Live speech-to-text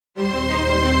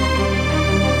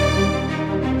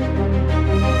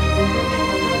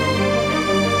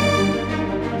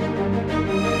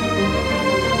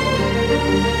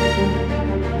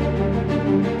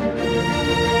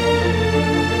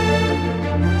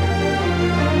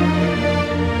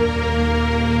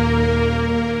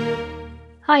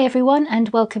Hi everyone, and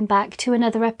welcome back to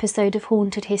another episode of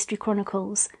Haunted History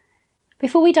Chronicles.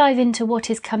 Before we dive into what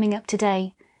is coming up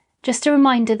today, just a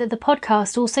reminder that the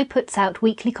podcast also puts out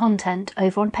weekly content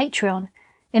over on Patreon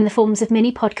in the forms of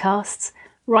mini podcasts,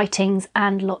 writings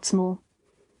and lots more.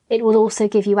 It will also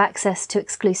give you access to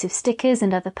exclusive stickers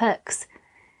and other perks.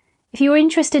 If you are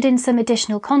interested in some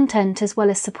additional content as well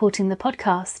as supporting the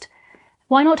podcast,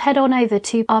 why not head on over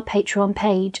to our Patreon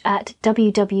page at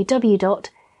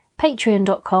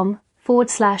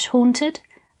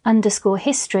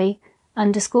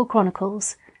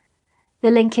www.patreon.com/haunted_history_chronicles. The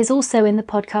link is also in the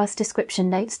podcast description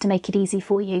notes to make it easy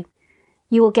for you.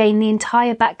 You will gain the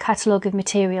entire back catalogue of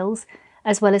materials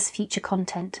as well as future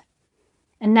content.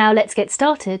 And now let's get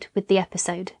started with the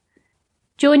episode.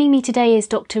 Joining me today is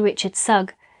Dr. Richard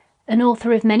Sugg, an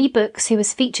author of many books who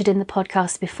was featured in the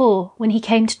podcast before when he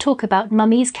came to talk about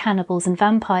mummies, cannibals and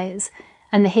vampires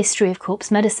and the history of corpse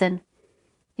medicine.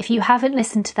 If you haven't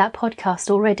listened to that podcast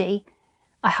already,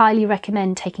 I highly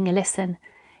recommend taking a listen.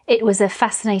 It was a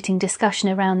fascinating discussion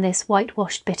around this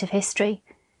whitewashed bit of history.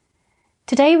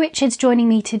 Today Richard's joining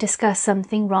me to discuss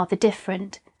something rather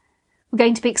different. We're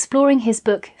going to be exploring his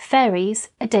book, Fairies,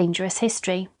 A Dangerous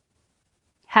History.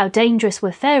 How dangerous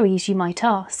were fairies, you might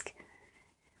ask?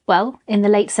 Well, in the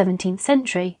late 17th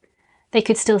century, they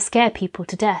could still scare people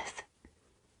to death.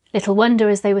 Little wonder,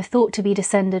 as they were thought to be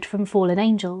descended from fallen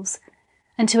angels,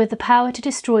 and to have the power to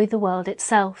destroy the world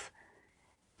itself.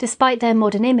 Despite their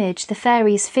modern image, the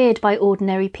fairies feared by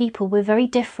ordinary people were very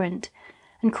different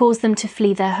and caused them to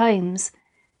flee their homes,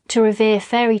 to revere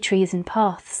fairy trees and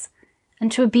paths, and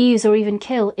to abuse or even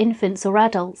kill infants or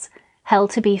adults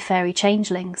held to be fairy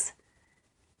changelings.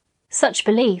 Such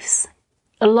beliefs,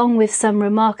 along with some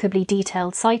remarkably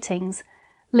detailed sightings,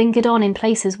 lingered on in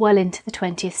places well into the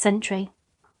 20th century.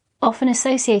 Often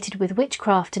associated with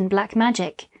witchcraft and black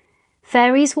magic,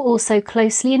 fairies were also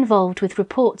closely involved with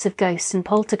reports of ghosts and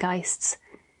poltergeists.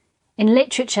 In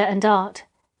literature and art,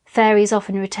 fairies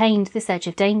often retained this edge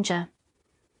of danger.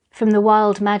 From the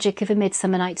wild magic of A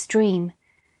Midsummer Night's Dream,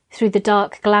 through the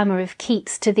dark glamour of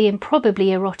Keats to the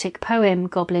improbably erotic poem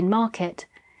Goblin Market,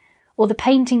 or the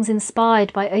paintings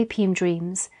inspired by opium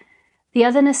dreams, the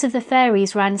otherness of the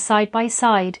fairies ran side by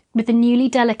side with the newly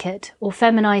delicate or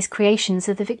feminised creations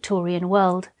of the Victorian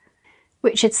world.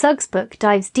 Richard Sugg's book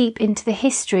dives deep into the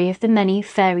history of the many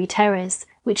fairy terrors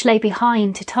which lay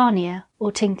behind Titania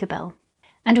or Tinkerbell.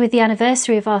 And with the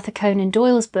anniversary of Arthur Conan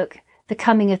Doyle's book, The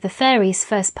Coming of the Fairies,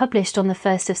 first published on the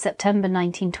 1st of September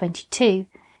 1922,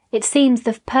 it seems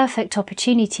the perfect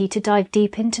opportunity to dive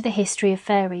deep into the history of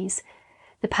fairies,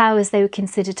 the powers they were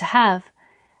considered to have,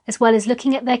 as well as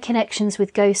looking at their connections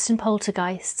with ghosts and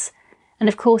poltergeists, and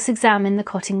of course examine the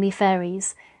Cottingley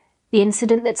fairies, the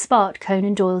incident that sparked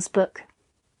Conan Doyle's book.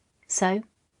 So,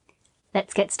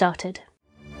 let's get started.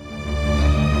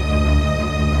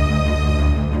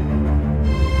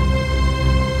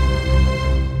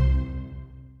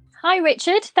 Hi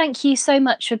Richard, thank you so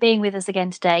much for being with us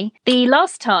again today. The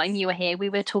last time you were here, we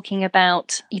were talking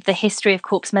about the history of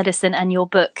corpse medicine and your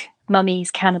book,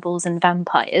 Mummies, Cannibals and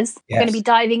Vampires. Yes. We're going to be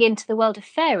diving into the world of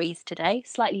fairies today,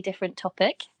 slightly different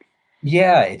topic.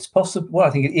 Yeah, it's possible. Well, I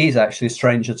think it is actually a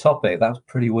stranger topic. That's a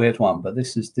pretty weird one, but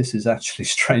this is actually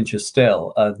stranger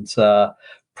still, and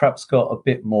perhaps got a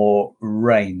bit more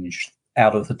range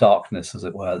out of the darkness, as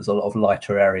it were. There's a lot of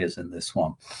lighter areas in this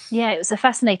one. Yeah, it was a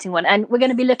fascinating one, and we're going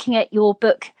to be looking at your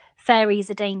book, Fairies,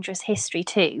 A Dangerous History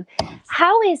too.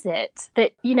 How is it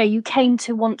that, you came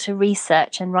to want to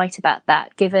research and write about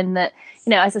that, given that,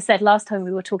 as I said last time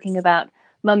we were talking about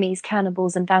mummies,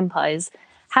 cannibals and vampires?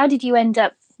 How did you end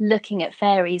up looking at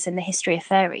fairies and the history of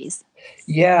fairies?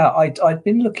 Yeah, I'd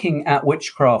been looking at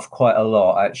witchcraft quite a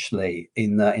lot actually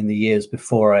in the years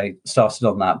before I started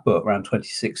on that book around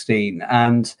 2016,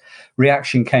 and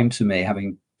reaction came to me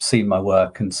having seen my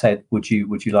work and said, would you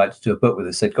like to do a book with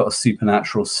us? They'd got a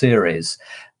supernatural series,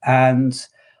 and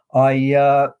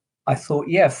I thought,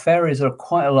 yeah, fairies are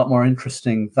quite a lot more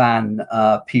interesting than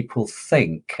people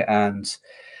think, and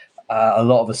a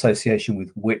lot of association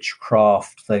with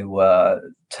witchcraft. They were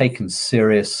taken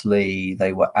seriously.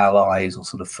 They were allies or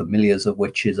sort of familiars of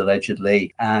witches,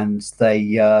 allegedly, and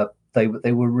they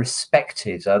were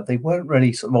respected. They weren't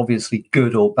really sort of obviously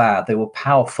good or bad. They were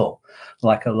powerful,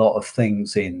 like a lot of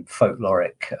things in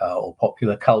folkloric or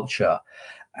popular culture.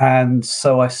 And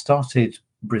so I started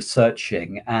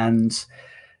researching, and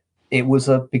it was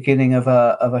a beginning of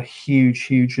a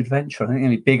huge adventure. I think the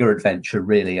only bigger adventure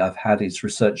really I've had is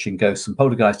researching ghosts and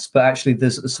poltergeists. But actually,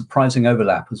 there's a surprising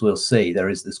overlap, as we'll see. There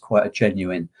is this quite a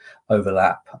genuine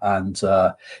overlap. And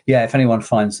if anyone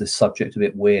finds this subject a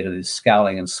bit weird and is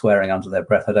scowling and swearing under their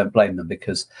breath, I don't blame them,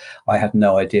 because I had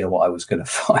no idea what I was going to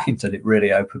find, and it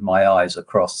really opened my eyes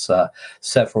across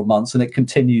several months, and it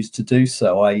continues to do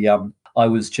so. I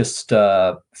was just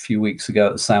a few weeks ago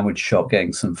at the sandwich shop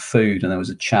getting some food, and there was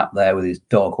a chap there with his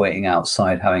dog waiting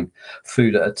outside having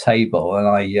food at a table. And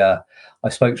I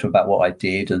spoke to him about what I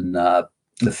did and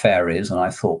the fairies, and I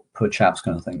thought, poor chap's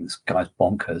going to think this guy's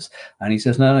bonkers. And he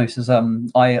says, no, he says,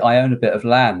 I own a bit of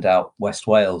land out West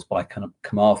Wales by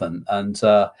Carmarthen, and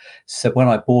said when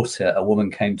I bought it, a woman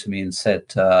came to me and said,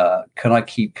 can I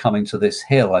keep coming to this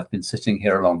hill? I've been sitting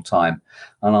here a long time,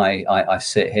 and I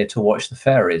sit here to watch the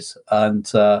fairies.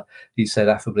 And he said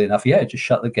affably enough, yeah, just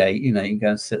shut the gate, you can go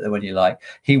and sit there when you like.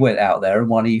 He went out there, and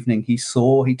one evening he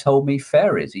told me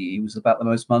fairies. He was about the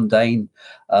most mundane,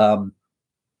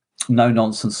 no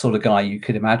nonsense sort of guy you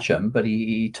could imagine, but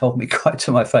he told me quite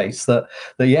to my face that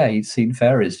he'd seen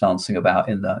fairies dancing about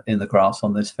in the grass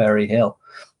on this fairy hill.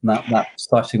 And that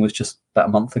sighting was just about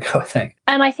a month ago, I think.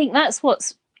 And I think that's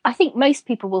I think most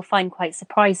people will find quite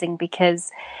surprising,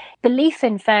 because belief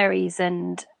in fairies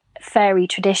and fairy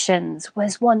traditions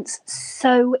was once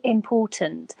so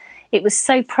important. It was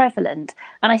so prevalent,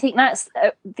 and I think that's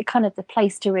the kind of the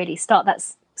place to really start.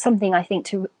 That's something I think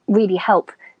to really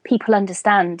help people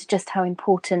understand just how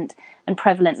important and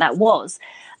prevalent that was.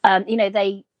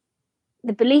 The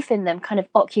belief in them kind of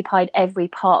occupied every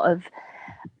part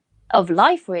of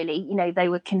life, really. They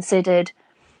were considered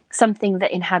something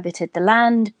that inhabited the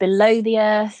land, below the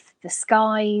earth, the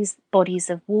skies,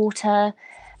 bodies of water.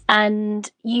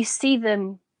 And you see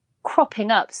them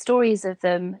cropping up, stories of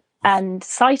them and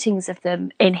sightings of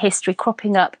them in history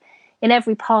cropping up in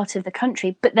every part of the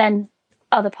country, but then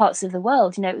other parts of the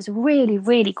world. It was really,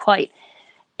 really quite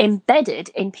embedded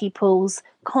in people's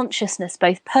consciousness,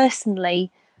 both personally,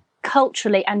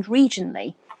 culturally, and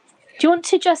regionally. Do you want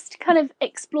to just kind of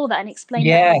explore that and explain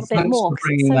that a little bit more? Thanks for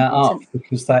bringing that up,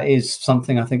 because that is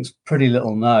something I think is pretty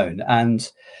little known. And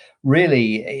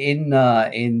really,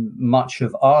 in much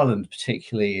of Ireland,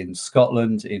 particularly in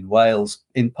Scotland, in Wales,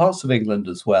 in parts of England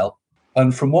as well,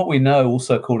 and from what we know,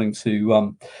 also according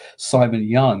to Simon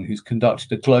Young, who's conducted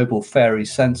a global fairy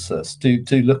census, do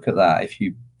look at that. If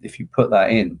you put that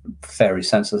in, fairy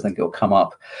census, I think it'll come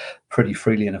up pretty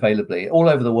freely and availably all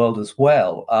over the world as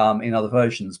well, in other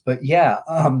versions. But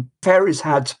fairies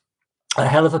had a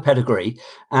hell of a pedigree,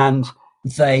 and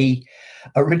they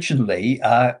originally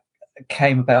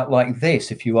came about like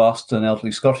this. If you asked an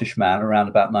elderly Scottish man around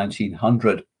about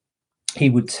 1900, he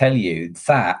would tell you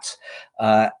that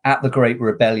at the Great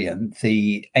Rebellion,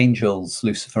 the angels,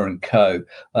 Lucifer and co,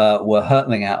 were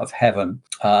hurtling out of heaven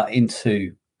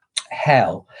into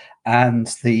hell,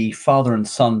 and the Father and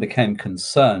Son became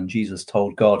concerned. Jesus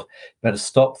told God, better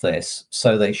stop this.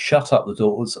 So they shut up the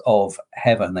doors of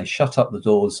heaven, they shut up the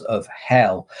doors of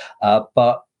hell,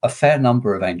 but a fair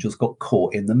number of angels got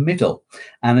caught in the middle.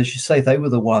 And as you say, they were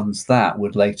the ones that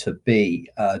would later be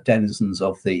denizens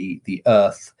of the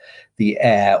earth, the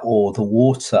air, or the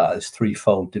water, this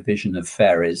threefold division of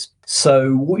fairies.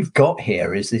 So what we've got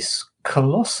here is this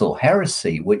colossal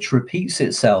heresy which repeats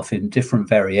itself in different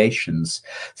variations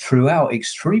throughout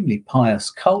extremely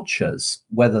pious cultures,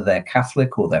 whether they're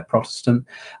Catholic or they're Protestant.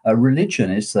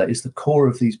 Religion is the core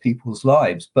of these people's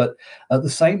lives. But at the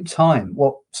same time,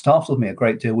 what startled me a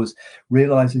great deal was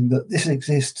realizing that this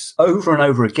exists over and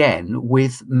over again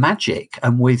with magic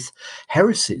and with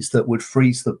heresies that would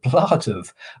freeze the blood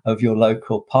of your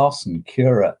local parson,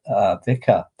 curate,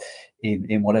 vicar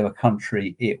in whatever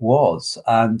country it was.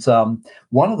 And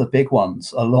one of the big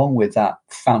ones, along with that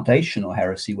foundational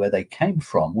heresy where they came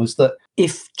from, was that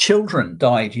if children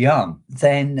died young,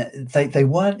 then they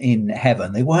weren't in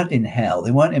heaven, they weren't in hell, they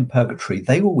weren't in purgatory,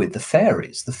 they were with the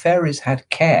fairies. The fairies had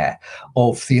care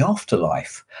of the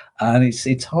afterlife. And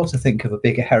it's hard to think of a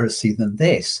bigger heresy than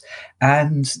this.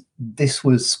 And this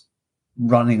was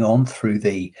running on through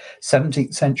the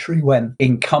 17th century, when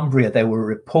in Cumbria there were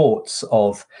reports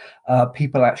of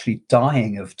people actually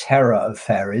dying of terror of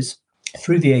fairies,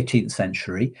 through the 18th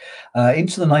century,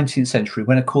 into the 19th century,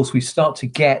 when, of course, we start to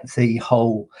get the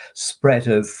whole spread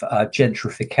of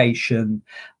gentrification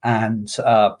and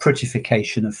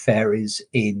prettification of fairies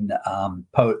in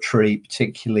poetry,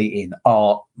 particularly in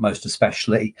art, most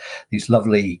especially these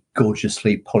lovely,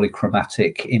 gorgeously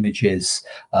polychromatic images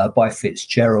by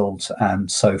Fitzgerald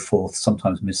and so forth,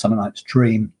 sometimes Midsummer Night's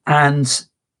Dream. And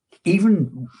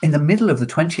even in the middle of the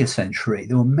 20th century,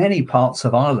 there were many parts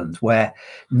of Ireland where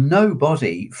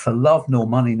nobody, for love nor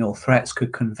money nor threats,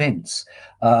 could convince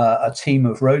a team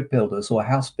of road builders or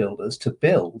house builders to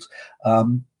build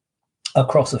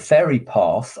across a fairy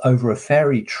path, over a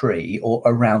fairy tree, or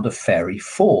around a fairy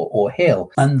fort or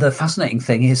hill. And the fascinating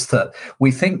thing is that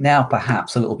we think now,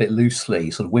 perhaps a little bit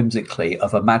loosely, sort of whimsically,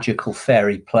 of a magical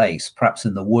fairy place, perhaps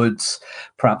in the woods,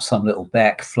 perhaps some little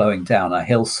beck flowing down a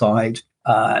hillside.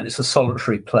 And it's a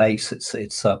solitary place.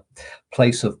 It's a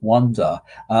place of wonder.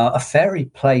 A fairy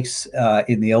place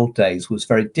in the old days was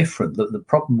very different. The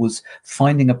problem was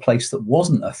finding a place that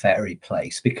wasn't a fairy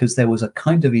place, because there was a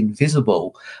kind of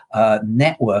invisible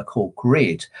network or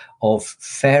grid of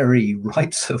fairy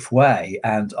rights of way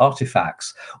and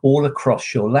artifacts all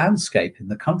across your landscape in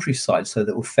the countryside. So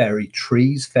there were fairy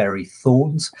trees, fairy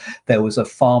thorns. There was a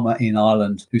farmer in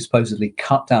Ireland who supposedly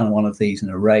cut down one of these in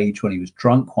a rage when he was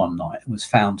drunk one night and was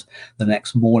found the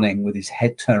next morning with his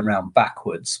head turned around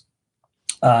backwards.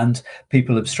 And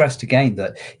people have stressed again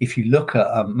that if you look at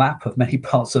a map of many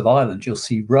parts of Ireland, you'll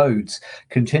see roads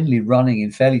continually running in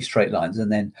fairly straight lines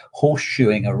and then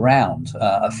horseshoeing around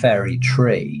a fairy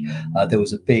tree. There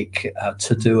was a big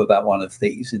to-do about one of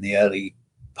these in the early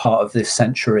part of this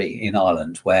century in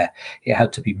Ireland, where it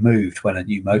had to be moved when a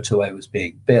new motorway was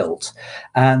being built.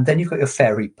 And then you've got your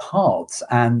fairy paths.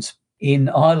 And in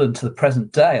Ireland to the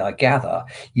present day, I gather,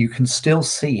 you can still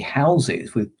see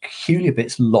houses with peculiar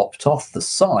bits lopped off the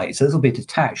sides. So this will be a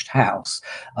detached house.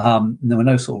 There were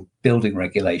no sort of building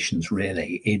regulations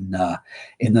really in the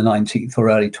 19th or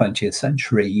early 20th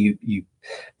century. You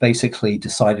basically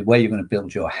decided where you're going to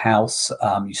build your house.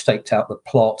 You staked out the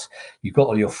plot. You got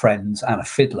all your friends and a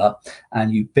fiddler,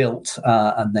 and you built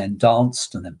and then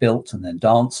danced and then built and then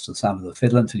danced to the sound of the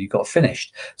fiddle until you got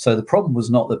finished. So the problem was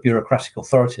not the bureaucratic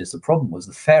authorities. The problem was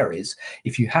the fairies.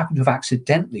 If you happen to have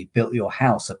accidentally built your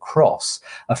house across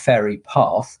a fairy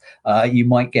path, you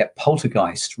might get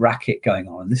poltergeist racket going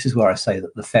on. And this is where I say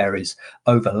that the fairies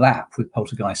overlap with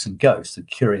poltergeists and ghosts in a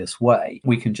curious way.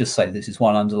 We can just say this is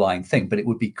one underlying thing, but it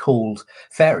would be called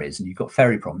fairies, and you've got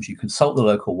fairy problems. You consult the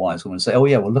local wise woman and say, oh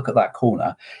yeah, well, look at that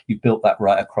corner. You built that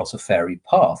right across a fairy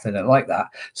path. They don't like that.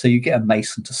 So you get a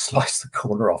mason to slice the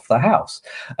corner off the house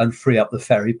and free up the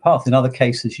fairy path. In other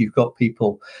cases, you've got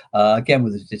people, again,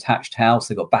 with a detached house.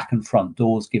 They've got back and front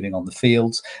doors giving on the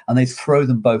fields, and they throw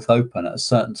them both open at a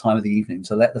certain time of the evening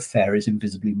to let the fairies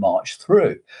invisibly march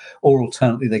through. Or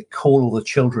alternatively, they call all the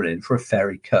children in for a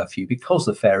fairy curfew because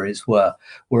the fairies were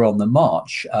on the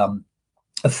march.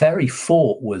 A fairy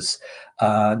fort was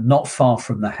not far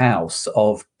from the house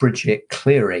of Bridget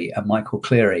Cleary and Michael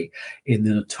Cleary in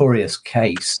the notorious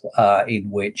case in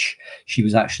which she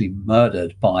was actually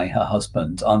murdered by her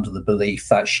husband under the belief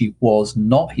that she was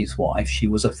not his wife. She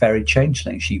was a fairy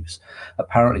changeling. She was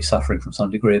apparently suffering from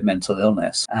some degree of mental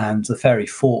illness. And the fairy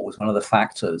fort was one of the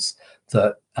factors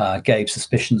that gave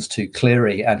suspicions to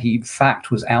Cleary, and he in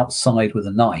fact was outside with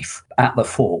a knife at the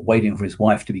fort waiting for his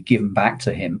wife to be given back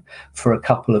to him for a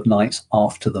couple of nights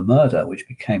after the murder, which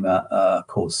became a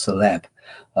cause celeb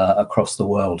across the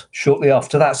world shortly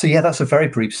after that. So yeah, that's a very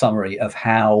brief summary of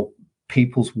how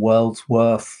people's worlds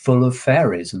were full of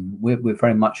fairies, and we're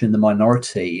very much in the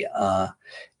minority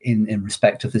in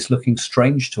respect of this looking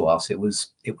strange to us. It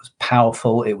was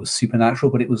powerful, it was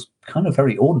supernatural, but it was kind of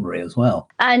very ordinary as well.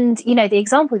 And the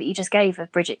example that you just gave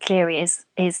of Bridget Cleary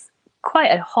is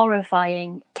quite a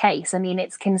horrifying case. I mean,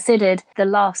 it's considered the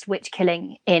last witch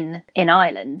killing in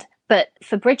Ireland, but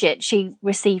for Bridget, she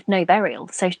received no burial.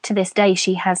 So to this day,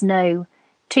 she has no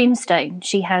tombstone.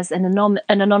 She has an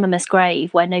anonymous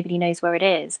grave where nobody knows where it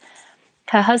is.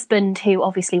 Her husband, who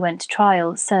obviously went to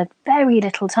trial, served very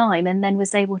little time and then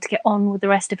was able to get on with the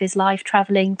rest of his life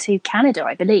travelling to Canada,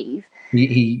 I believe.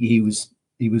 He was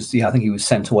I think he was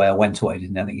sent away or went away,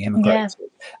 didn't he? I think he immigrated.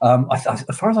 Yeah.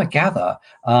 As far as I gather,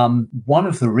 one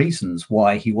of the reasons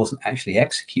why he wasn't actually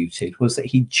executed was that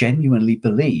he genuinely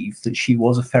believed that she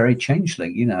was a fairy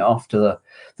changeling. After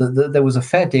there was a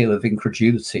fair deal of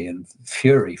incredulity and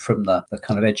fury from the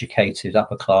kind of educated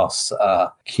upper class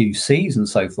QCs and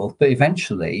so forth. But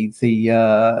eventually,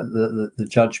 the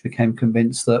judge became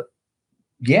convinced that,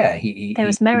 yeah, there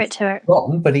was merit to it.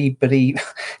 Wrong, but he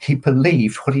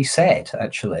believed what he said,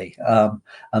 actually,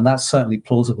 and that's certainly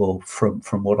plausible from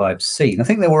what I've seen. I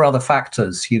think there were other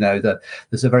factors, that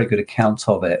there's a very good account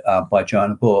of it by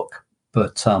Joanna Book,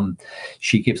 but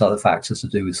she gives other factors to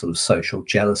do with sort of social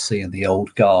jealousy and the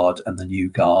old guard and the new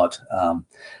guard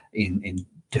in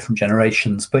different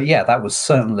generations. But yeah, that was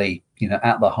certainly,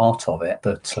 at the heart of it,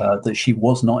 that she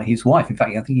was not his wife. In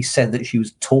fact, I think he said that she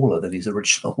was taller than his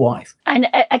original wife. And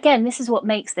again, this is what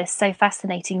makes this so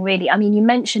fascinating, really. I mean, you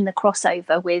mentioned the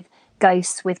crossover with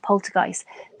ghosts, with poltergeists,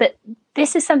 but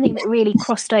this is something that really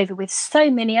crossed over with so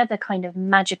many other kind of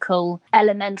magical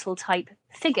elemental type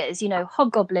figures,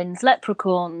 hobgoblins,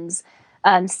 leprechauns,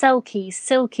 selkies,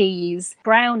 silkies,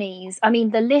 brownies. I mean,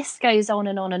 the list goes on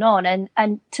and on and on.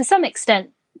 And to some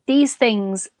extent, these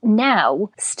things now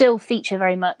still feature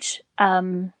very much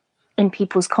in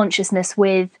people's consciousness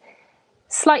with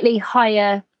slightly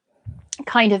higher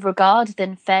kind of regard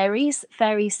than fairies.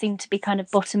 Fairies seem to be kind of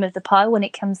bottom of the pile when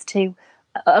it comes to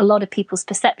a lot of people's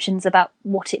perceptions about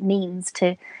what it means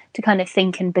to kind of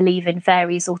think and believe in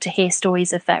fairies or to hear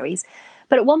stories of fairies.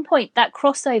 But at one point, that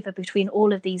crossover between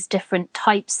all of these different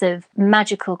types of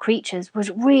magical creatures was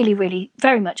really, really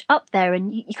very much up there,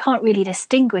 and you can't really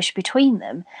distinguish between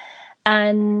them.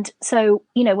 And so,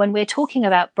 when we're talking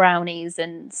about brownies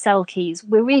and selkies,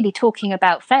 we're really talking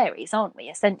about fairies, aren't we,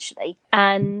 essentially?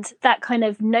 And that kind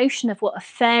of notion of what a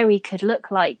fairy could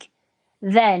look like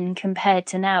then compared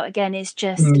to now, again, is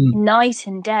just night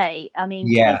and day. I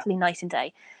mean, totally night and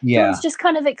day. Do you want to just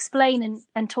kind of explain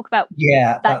and talk about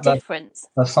that difference?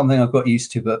 That's something I've got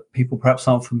used to, but people perhaps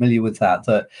aren't familiar with that.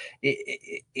 That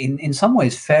in some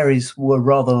ways, fairies were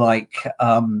rather like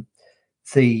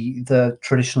the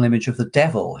traditional image of the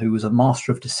devil, who was a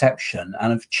master of deception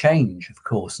and of change, of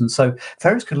course. And so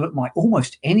fairies could look like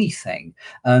almost anything.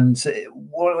 And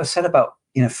what I said about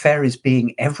fairies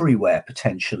being everywhere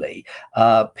potentially,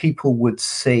 people would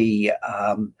see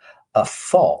a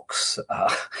fox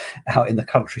out in the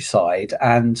countryside,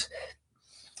 and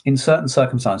in certain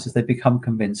circumstances they become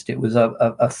convinced it was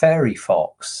a fairy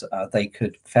fox.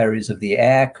 Fairies of the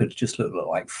air could just look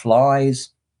like flies.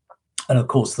 And of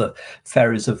course, the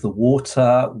fairies of the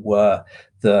water were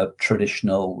the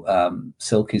traditional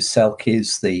silkies,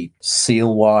 selkies, the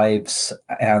seal wives,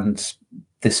 and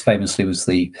this famously was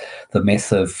the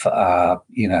myth of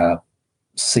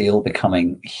seal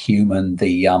becoming human.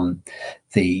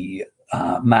 The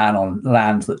man on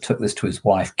land that took this to his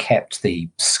wife kept the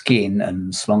skin,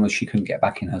 and as long as she couldn't get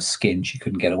back in her skin, she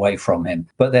couldn't get away from him.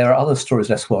 But there are other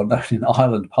stories less well known in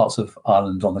Ireland, parts of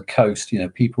Ireland on the coast.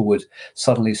 People would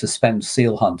suddenly suspend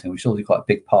seal hunting, which was also quite a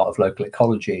big part of local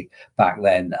ecology back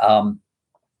then,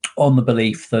 on the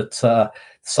belief that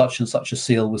such and such a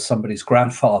seal was somebody's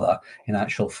grandfather in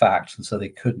actual fact, and so they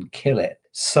couldn't kill it.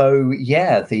 So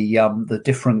the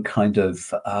different kind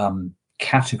of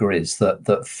categories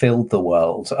that filled the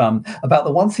world. About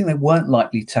the one thing they weren't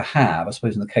likely to have, I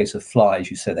suppose in the case of flies,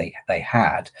 you said they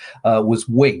had, was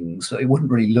wings. It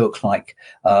wouldn't really look like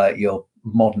your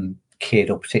modern kid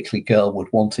or particularly girl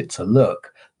would want it to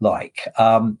look like.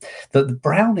 The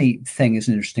brownie thing is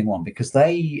an interesting one, because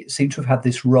they seem to have had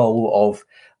this role of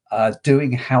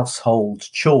doing household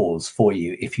chores for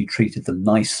you if you treated them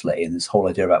nicely, and this whole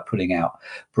idea about putting out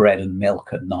bread and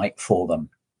milk at night for them,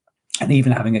 and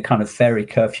even having a kind of fairy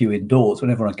curfew indoors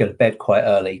when everyone would go to bed quite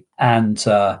early and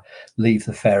leave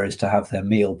the fairies to have their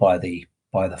meal by the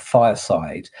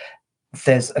fireside.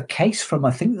 There's a case from,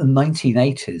 I think, the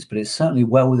 1980s, but it's certainly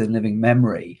well within living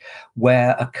memory,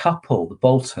 where a couple, the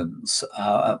Boltons,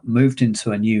 moved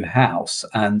into a new house,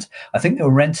 and I think they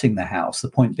were renting the house. The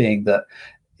point being that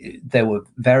there were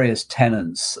various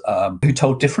tenants who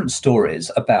told different stories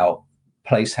about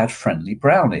place had friendly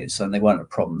brownies, and they weren't a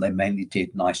problem. They mainly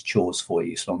did nice chores for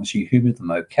you, as long as you humoured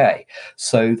them okay.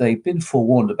 So they'd been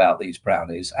forewarned about these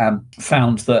brownies and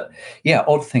found that,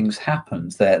 odd things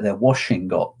happened. Their washing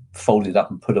got folded up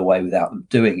and put away without them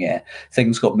doing it.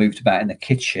 Things got moved about in the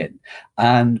kitchen,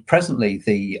 and presently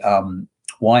the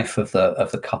wife of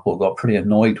the couple got pretty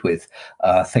annoyed with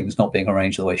things not being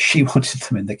arranged the way she wanted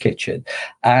them in the kitchen,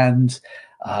 and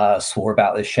swore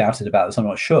about this, shouted about this, I'm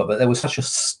not sure. But there was such a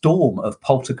storm of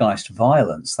poltergeist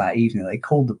violence that evening, they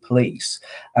called the police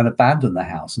and abandoned the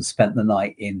house and spent the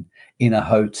night in a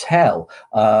hotel.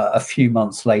 A few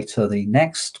months later, the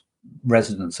next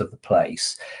residents of the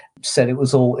place said it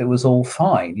was all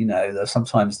fine.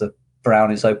 Sometimes the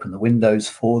brownies opened the windows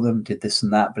for them, did this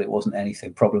and that, but it wasn't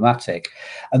anything problematic.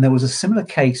 And there was a similar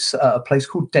case, a place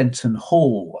called Denton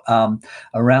Hall,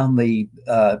 around the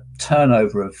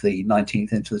turnover of the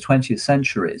 19th into the 20th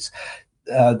centuries.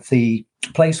 The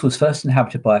place was first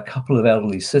inhabited by a couple of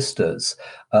elderly sisters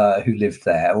who lived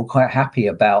there, were quite happy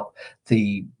about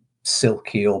the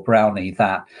silky or brownie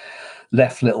that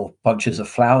left little bunches of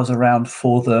flowers around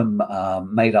for them,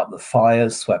 made up the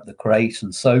fires, swept the grate,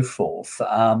 and so forth.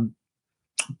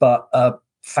 But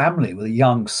family with a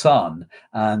young son,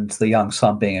 and the young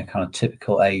son being a kind of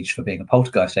typical age for being a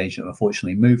poltergeist agent,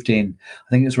 unfortunately moved in, I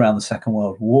think it was around the Second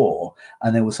World War,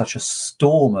 and there was such a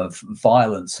storm of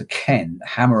violence again,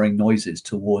 hammering noises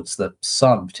towards the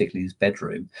son, particularly his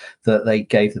bedroom, that they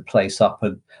gave the place up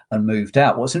and moved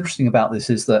out. What's interesting about this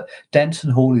is that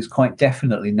Denton Hall is quite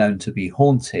definitely known to be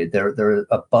haunted. There are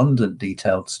abundant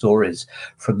detailed stories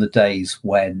from the days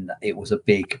when it was a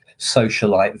big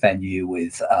socialite venue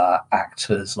with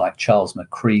actors like Charles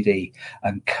Macready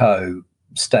and co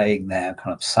staying there,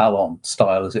 kind of salon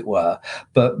style, as it were.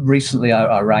 But recently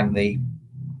I rang the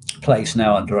place,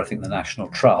 now under, I think, the National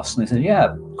Trust, and they said,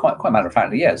 yeah, quite matter of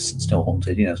factly, yes, it's still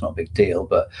haunted, it's not a big deal,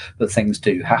 but things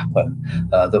do happen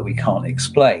that we can't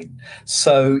explain.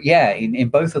 So yeah, in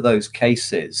both of those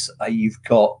cases, you've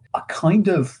got a kind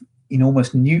of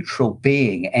almost neutral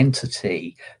being,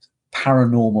 entity,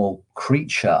 paranormal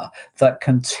creature that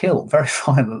can tilt very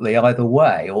violently either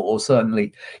way, or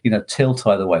certainly tilt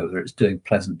either way, whether it's doing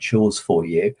pleasant chores for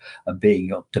you and being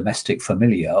your domestic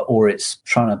familiar, or it's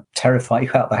trying to terrify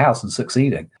you out the house and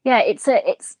succeeding. Yeah, it's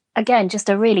again just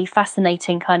a really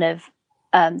fascinating kind of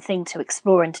thing to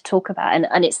explore and to talk about,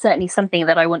 and it's certainly something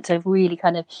that I want to really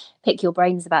kind of pick your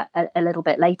brains about a little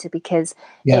bit later, because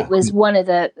it was one of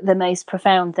the most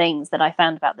profound things that I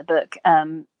found about the book.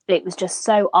 It was just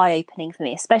so eye-opening for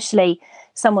me, especially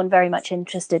someone very much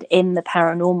interested in the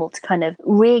paranormal, to kind of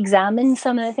re-examine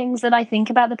some of the things that I think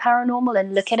about the paranormal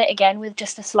and look at it again with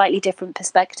just a slightly different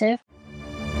perspective.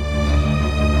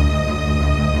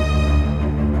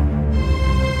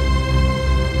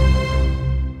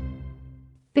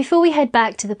 Before we head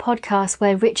back to the podcast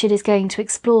where Richard is going to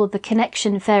explore the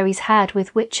connection fairies had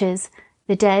with witches,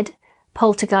 the dead,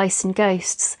 poltergeists and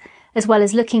ghosts, as well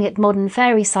as looking at modern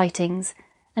fairy sightings,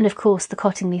 and of course the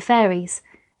Cottingley fairies,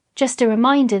 just a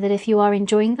reminder that if you are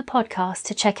enjoying the podcast,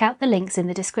 to check out the links in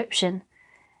the description.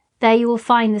 There you will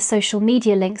find the social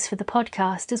media links for the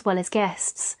podcast as well as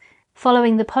guests.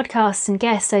 Following the podcasts and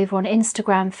guests over on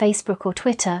Instagram, Facebook or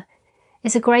Twitter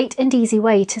is a great and easy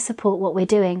way to support what we're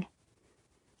doing.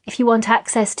 If you want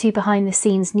access to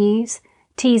behind-the-scenes news,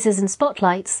 teasers and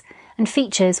spotlights, and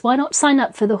features, why not sign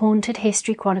up for the Haunted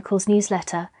History Chronicles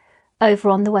newsletter over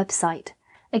on the website.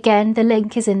 Again, the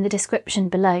link is in the description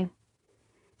below.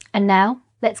 And now,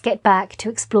 let's get back to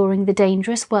exploring the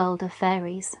dangerous world of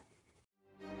fairies.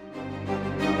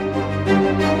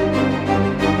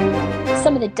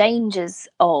 Some of the dangers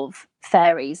of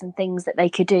fairies and things that they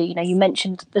could do, you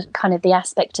mentioned the kind of the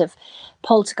aspect of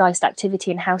poltergeist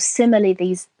activity and how similarly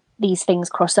these things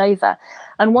cross over.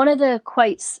 And one of the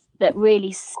quotes that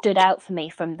really stood out for me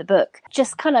from the book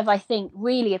just kind of, I think,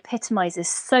 really epitomizes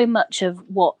so much of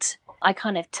what I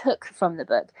kind of took from the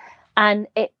book. And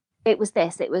it was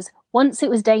this. It was, once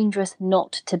it was dangerous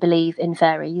not to believe in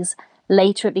fairies,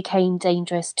 later it became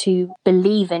dangerous to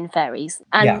believe in fairies.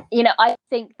 And, I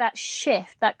think that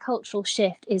shift, that cultural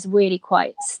shift, is really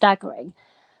quite staggering.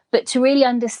 But to really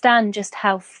understand just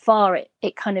how far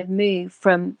it kind of moved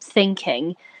from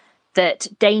thinking that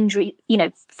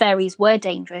fairies were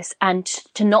dangerous, and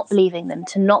to not believing them,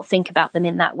 to not think about them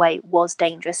in that way was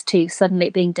dangerous, to suddenly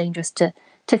it being dangerous to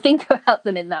think about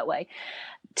them in that way.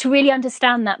 To really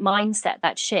understand that mindset,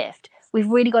 that shift, we've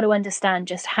really got to understand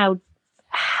just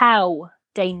how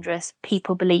dangerous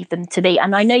people believe them to be.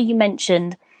 And I know you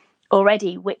mentioned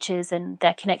already witches and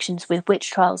their connections with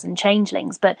witch trials and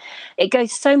changelings, but it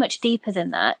goes so much deeper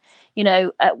than that.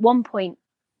 At one point,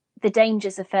 the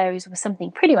dangers of fairies was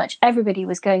something pretty much everybody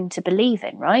was going to believe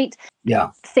in, right?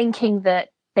 Yeah. Thinking that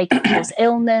they could cause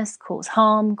illness, cause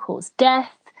harm, cause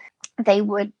death. They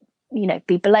would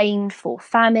be blamed for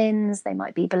famines. They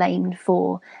might be blamed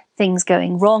for things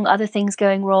going wrong, other things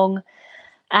going wrong,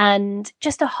 and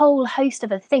just a whole host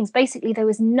of other things. Basically, there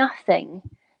was nothing.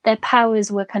 Their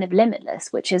powers were kind of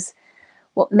limitless, which is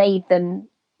what made them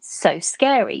so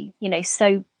scary,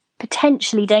 so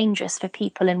potentially dangerous for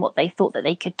people in what they thought that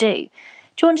they could do.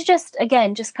 Do you want to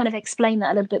just kind of explain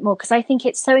that a little bit more? Because I think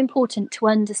it's so important to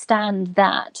understand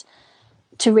that,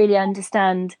 to really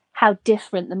understand how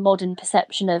different the modern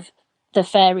perception of the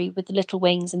fairy with the little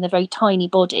wings and the very tiny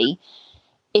body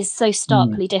is so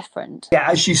starkly different. Yeah,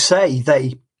 as you say,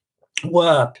 they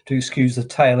were, to excuse the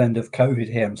tail end of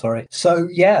COVID here, I'm sorry. So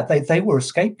yeah, they were a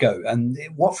scapegoat. And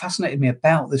what fascinated me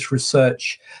about this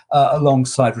research,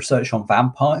 alongside research on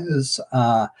vampires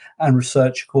and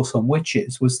research, of course, on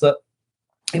witches, was that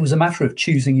it was a matter of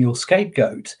choosing your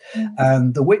scapegoat.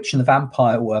 And the witch and the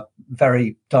vampire were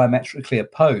very diametrically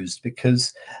opposed,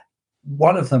 because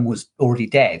one of them was already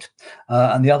dead,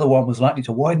 and the other one was likely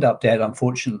to wind up dead,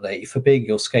 unfortunately, for being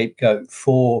your scapegoat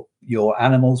for your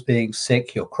animals being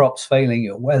sick, your crops failing,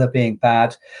 your weather being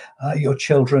bad, your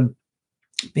children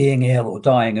being ill or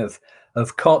dying of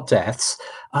cot deaths.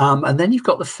 And then you've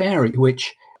got the fairy,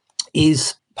 which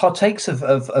is partakes of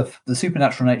the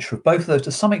supernatural nature of both of those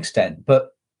to some extent,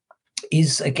 but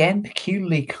is again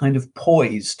peculiarly kind of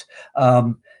poised,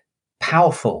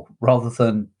 powerful rather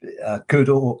than good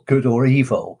or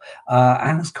evil,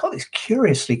 and it's got this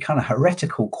curiously kind of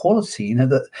heretical quality. You know,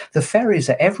 that the fairies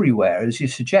are everywhere, as you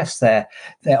suggest. They're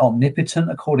omnipotent,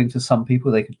 according to some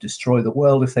people. They could destroy the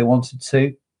world if they wanted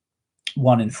to.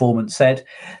 One informant said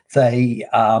they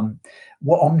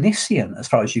were omniscient, as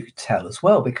far as you could tell, as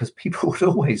well, because people would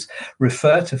always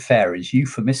refer to fairies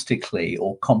euphemistically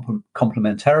or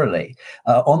complementarily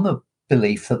on the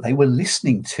belief that they were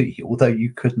listening to you, although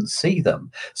you couldn't see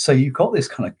them. So you've got this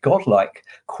kind of godlike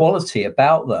quality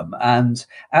about them. And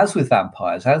as with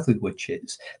vampires, as with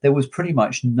witches, there was pretty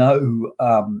much no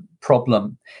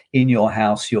problem in your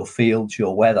house, your fields,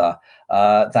 your weather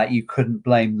that you couldn't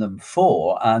blame them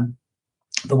for. And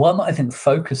the one that I think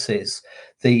focuses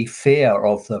the fear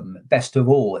of them best of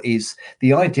all is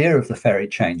the idea of the fairy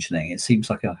changeling. It seems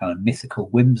like a kind of mythical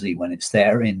whimsy when it's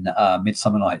there in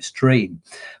Midsummer Night's Dream.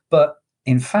 But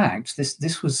in fact,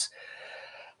 this was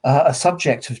a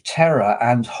subject of terror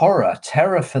and horror,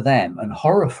 terror for them and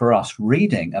horror for us,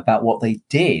 reading about what they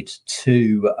did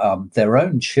to their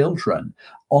own children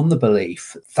on the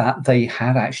belief that they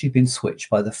had actually been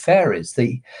switched by the fairies.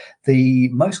 The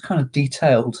most kind of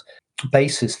detailed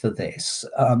basis for this,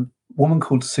 woman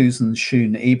called Susan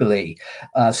Shun Eberly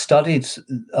studied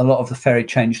a lot of the fairy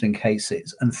changeling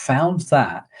cases and found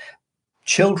that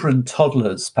children,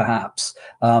 toddlers perhaps,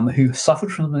 who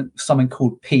suffered from something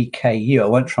called PKU. I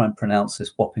won't try and pronounce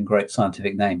this whopping great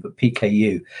scientific name, but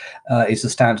PKU is the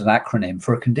standard acronym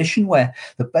for a condition where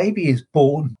the baby is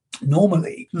born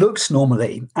normally, looks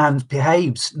normally, and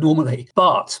behaves normally,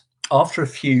 but after a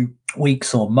few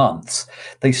weeks or months,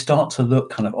 they start to look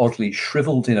kind of oddly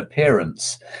shriveled in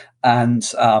appearance,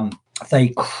 and they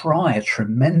cry a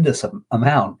tremendous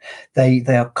amount. They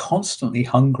are constantly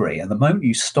hungry, and the moment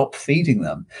you stop feeding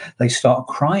them, they start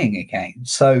crying again.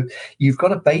 So you've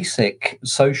got a basic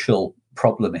social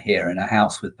problem here in a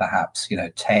house with perhaps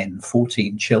 10,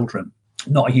 14 children.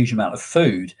 Not a huge amount of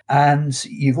food. And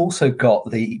you've also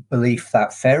got the belief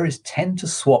that fairies tend to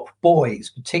swap boys,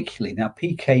 particularly. Now,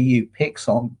 PKU picks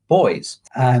on boys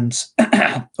and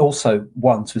also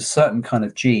ones with certain kind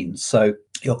of genes. So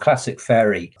your classic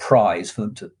fairy prize for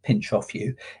them to pinch off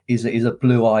you is a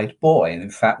blue-eyed boy. And in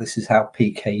fact, this is how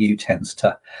PKU tends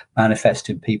to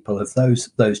manifest in people of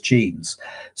those genes.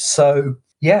 So,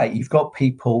 yeah, you've got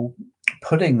people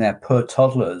putting their poor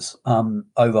toddlers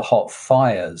over hot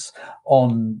fires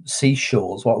on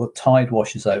seashores while the tide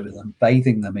washes over them,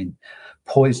 bathing them in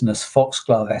poisonous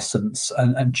foxglove essence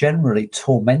and generally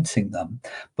tormenting them,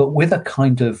 but with a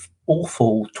kind of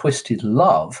awful, twisted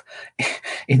love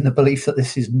in the belief that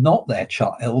this is not their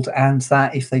child, and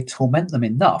that if they torment them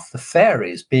enough, the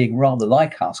fairies, being rather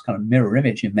like us, kind of mirror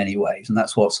image in many ways, and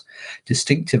that's what's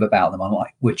distinctive about them,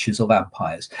 unlike witches or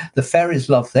vampires. The fairies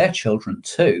love their children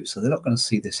too, so they're not going to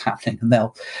see this happening, and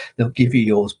they'll give you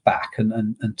yours back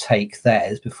and take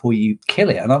theirs before you kill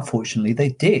it. And unfortunately, they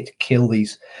did kill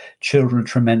these children a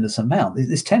tremendous amount.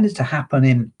 This tended to happen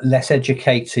in less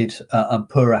educated and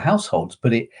poorer households,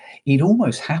 but it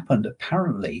almost happened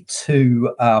apparently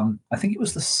to, I think it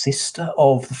was the sister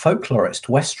of the folklorist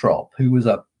Westrop, who was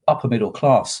a upper middle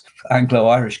class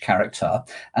Anglo-Irish character.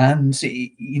 And,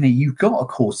 you've got, of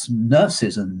course,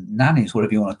 nurses and nannies,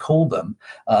 whatever you want to call them,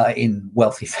 in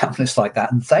wealthy families like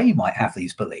that. And they might have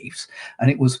these beliefs. And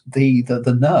it was the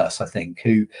nurse, I think,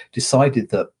 who decided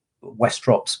that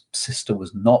Westrop's sister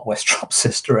was not Westrop's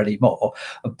sister anymore,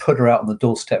 and put her out on the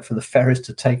doorstep for the fairies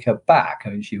to take her back. I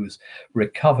mean, she was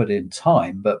recovered in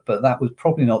time, but that was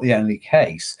probably not the only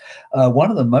case.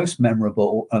 One of the most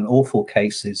memorable and awful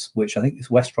cases, which I think this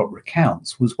Westrop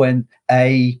recounts, was when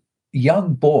a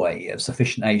young boy of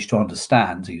sufficient age to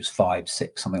understand, he was 5,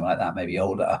 6, something like that, maybe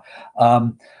older,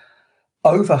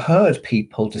 overheard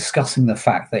people discussing the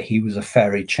fact that he was a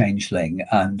fairy changeling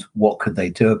and what could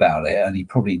they do about it. And he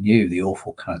probably knew the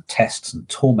awful kind of tests and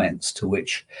torments to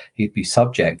which he'd be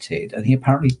subjected. And he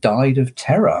apparently died of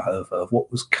terror of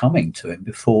what was coming to him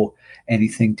before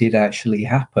anything did actually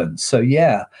happen. So,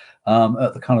 yeah,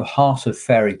 at the kind of heart of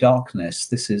fairy darkness,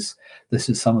 this is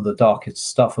some of the darkest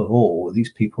stuff of all.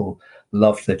 These people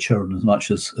loved their children as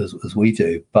much as we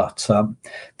do, but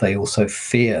they also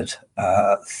feared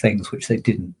things which they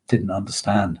didn't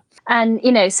understand. And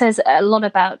says a lot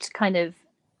about kind of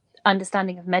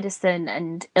understanding of medicine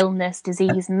and illness,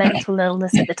 disease, mental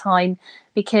illness at the time,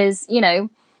 because, you know,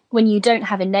 when you don't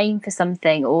have a name for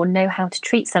something or know how to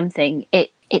treat something,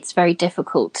 it's very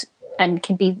difficult and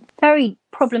can be very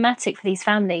problematic for these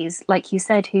families, like you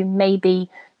said, who may be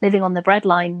living on the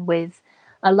breadline with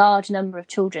a large number of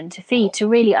children to feed, to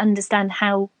really understand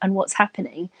how and what's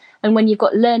happening. And when you've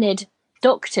got learned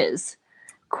doctors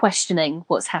questioning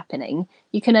what's happening,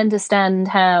 you can understand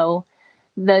how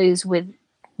those with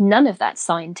none of that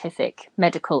scientific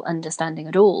medical understanding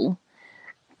at all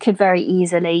could very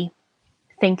easily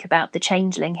think about the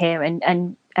changeling here and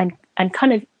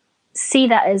kind of see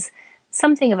that as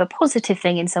something of a positive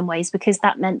thing in some ways, because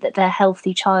that meant that their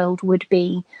healthy child would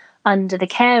be under the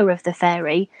care of the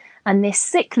fairy and this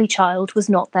sickly child was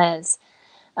not theirs.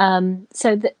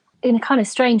 So that in a kind of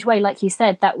strange way, like you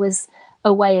said, that was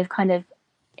a way of kind of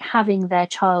having their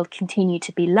child continue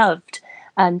to be loved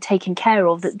and taken care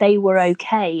of, that they were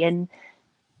okay, and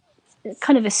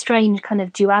kind of a strange kind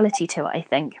of duality to it, I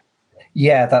think.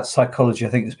 Yeah, that psychology, I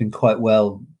think, has been quite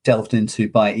well delved into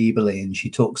by Eberle, and she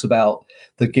talks about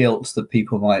the guilt that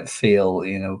people might feel.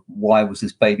 You know, why was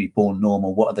this baby born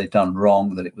normal? What had they done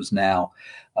wrong that it was now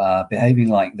behaving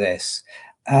like this?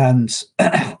 And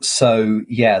so,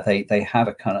 yeah, they had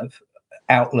a kind of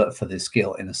outlet for this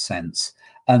guilt in a sense.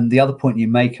 And the other point you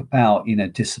make about, you know,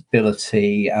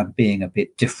 disability and being a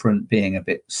bit different, being a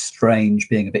bit strange,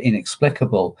 being a bit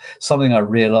inexplicable, something I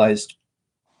realized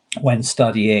when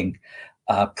studying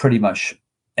pretty much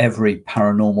every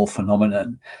paranormal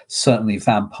phenomenon, certainly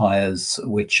vampires,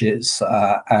 witches,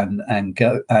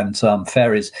 and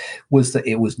fairies, was that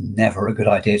it was never a good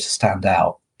idea to stand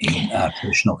out in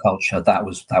traditional culture. That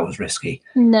was risky.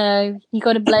 No, you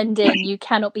got to blend in. You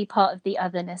cannot be part of the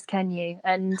otherness, can you?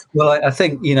 And well, I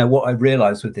think, you know, what I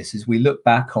realized with this is we look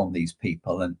back on these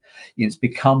people and, you know, it's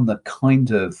become the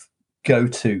kind of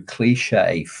go-to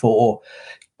cliche for,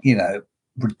 you know,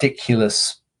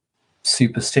 ridiculous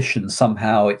superstition.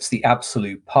 Somehow it's the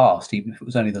absolute past, even if it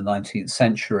was only the 19th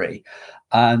century.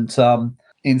 And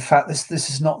in fact, this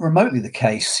is not remotely the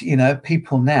case. You know,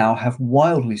 people now have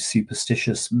wildly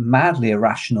superstitious, madly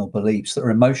irrational beliefs that are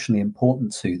emotionally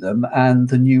important to them, and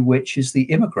the new witch is the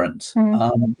immigrant.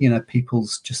 You know,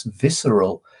 people's just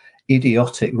visceral,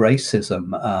 idiotic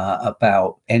racism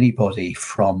about anybody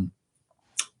from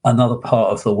another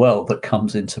part of the world that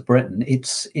comes into Britain.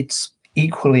 It's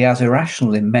equally as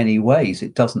irrational in many ways.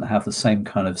 It doesn't have the same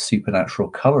kind of supernatural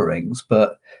colorings,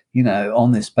 but, you know,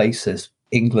 on this basis,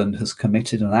 England has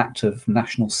committed an act of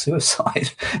national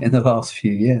suicide in the last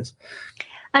few years.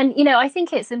 And, you know, I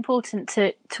think it's important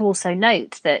to also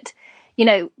note that, you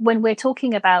know, when we're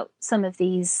talking about some of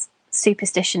these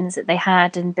superstitions that they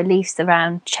had and beliefs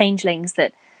around changelings,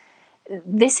 that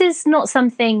this is not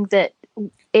something that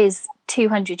is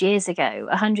 200 years ago,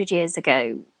 100 years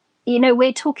ago. You know,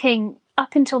 we're talking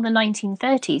up until the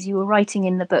 1930s. You were writing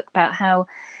in the book about how,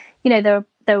 you know,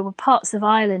 there were parts of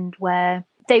Ireland where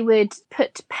they would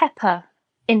put pepper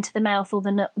into the mouth or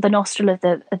the nostril of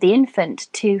the infant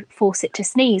to force it to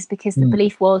sneeze, because the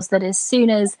belief was that as soon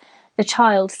as the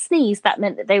child sneezed, that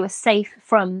meant that they were safe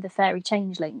from the fairy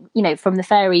changeling, you know, from the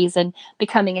fairies and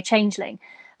becoming a changeling.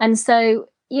 And so,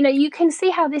 you know, you can see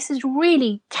how this is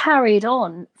really carried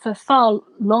on for far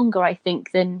longer, I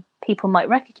think, than people might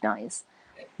recognise.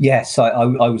 Yes, I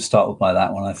was startled by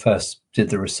that when I first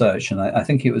did the research, and I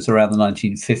think it was around the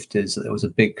 1950s that there was a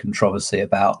big controversy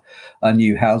about a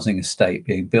new housing estate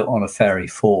being built on a fairy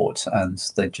fort, and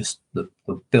the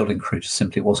building crew just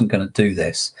simply wasn't going to do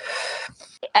this.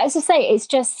 As I say,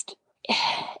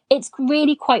 it's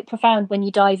really quite profound when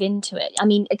you dive into it. I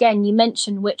mean, again, you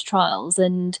mentioned witch trials,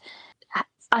 and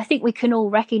I think we can all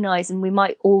recognise, and we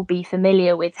might all be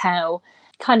familiar with how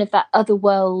kind of that other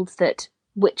world that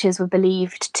witches were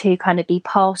believed to kind of be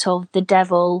part of, the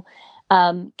devil,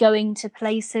 going to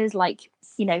places like,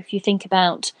 you know, if you think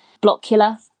about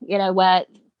Blockula, you know, where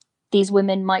these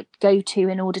women might go to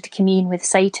in order to commune with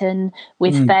Satan,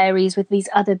 with fairies, with these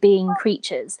other being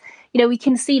creatures. You know, we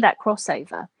can see that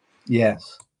crossover.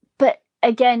 Yes. But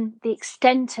again, the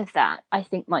extent of that, I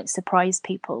think, might surprise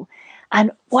people.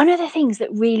 And one of the things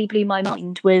that really blew my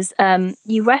mind was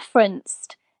you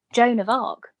referenced Joan of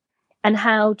Arc, and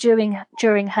how during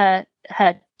her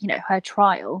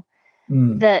trial,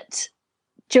 that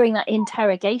during that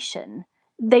interrogation,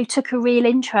 they took a real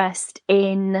interest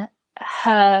in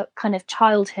her kind of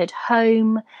childhood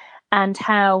home, and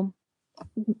how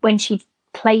when she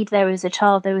played there as a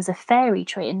child, there was a fairy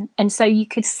tree. And so you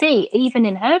could see, even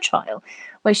in her trial,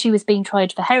 where she was being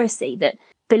tried for heresy, that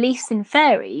beliefs in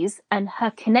fairies and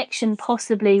her connection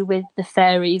possibly with the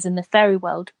fairies and the fairy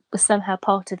world was somehow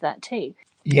part of that too.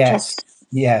 Yes.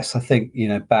 Yes, I think,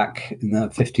 back in the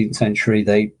 15th century,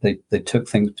 they took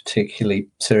things particularly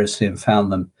seriously and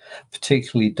found them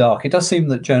particularly dark. It does seem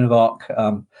that Joan of Arc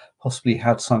possibly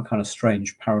had some kind of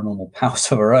strange paranormal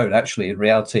powers of her own. Actually, in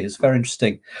reality, it's very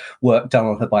interesting work done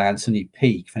on her by Anthony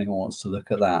Peake. If anyone wants to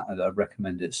look at that, I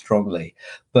recommend it strongly.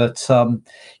 But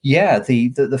yeah,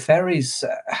 the fairies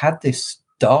had this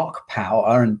dark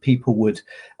power, and people would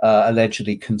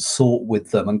allegedly consort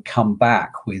with them and come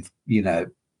back with,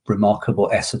 remarkable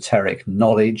esoteric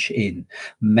knowledge in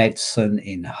medicine,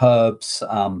 in herbs.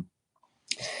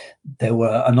 There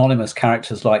were anonymous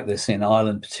characters like this in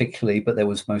Ireland, particularly, but there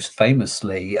was most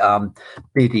famously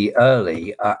Biddy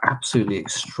Early, absolutely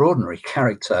extraordinary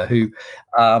character who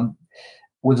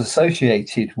was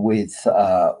associated with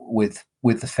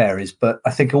the fairies, but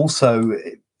I think also,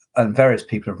 and various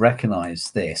people have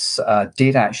recognized this,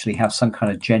 did actually have some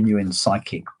kind of genuine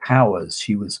psychic powers.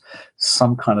 She was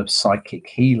some kind of psychic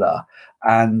healer,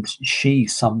 and she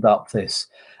summed up this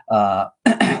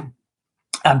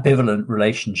ambivalent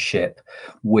relationship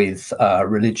with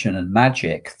religion and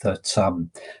magic that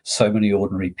so many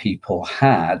ordinary people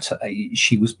had.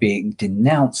 She was being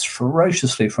denounced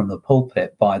ferociously from the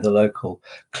pulpit by the local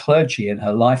clergy in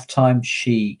her lifetime.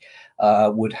 She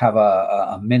would have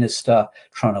a minister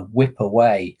trying to whip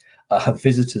away her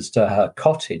visitors to her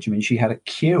cottage. I mean, she had a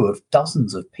queue of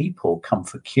dozens of people come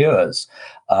for cures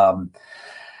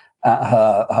at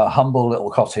her humble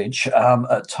little cottage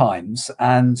at times,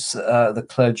 and the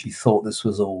clergy thought this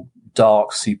was all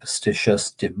dark,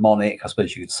 superstitious, demonic. I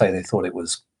suppose you could say they thought it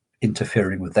was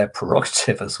interfering with their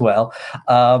prerogative as well.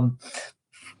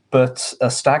 But a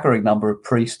staggering number of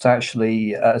priests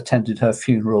actually attended her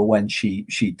funeral when she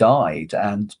died,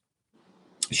 and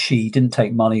she didn't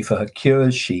take money for her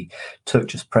cures. She took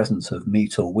just presents of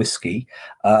meat or whiskey.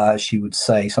 She would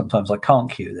say, sometimes, I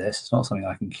can't cure this. It's not something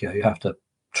I can cure. You have to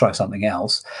try something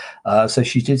else. So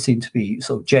she did seem to be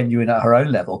sort of genuine at her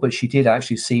own level, but she did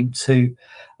actually seem to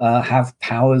have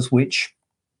powers which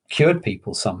cured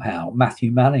people somehow.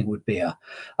 Matthew Manning would be a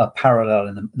parallel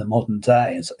in the modern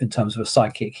day in terms of a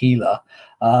psychic healer.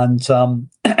 And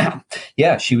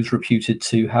yeah, she was reputed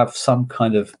to have some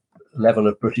kind of level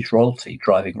of British royalty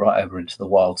driving right over into the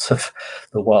wilds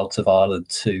of Ireland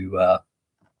to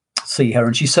see her.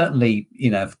 And she certainly,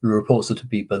 if the reports are to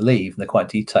be believed, they're quite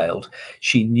detailed,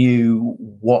 she knew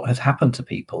what had happened to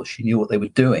people. She knew what they were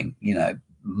doing,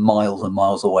 miles and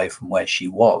miles away from where she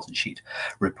was, and she'd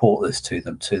report this to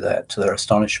them to their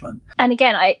astonishment. And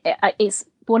again, it's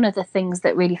one of the things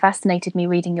that really fascinated me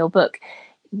reading your book,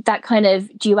 that kind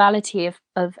of duality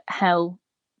of how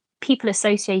people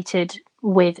associated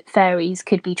with fairies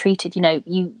could be treated.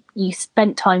 You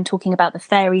spent time talking about the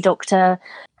fairy doctor,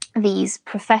 these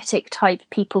prophetic type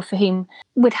people for whom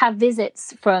would have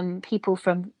visits from people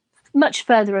from much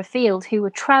further afield who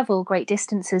would travel great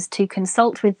distances to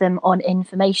consult with them on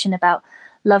information about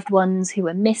loved ones who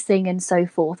were missing and so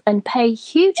forth, and pay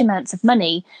huge amounts of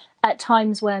money at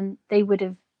times when they would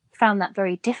have found that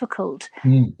very difficult.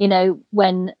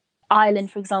 When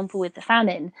Ireland, for example, with the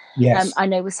famine, yes. I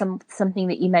know was something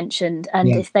that you mentioned, and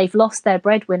if they've lost their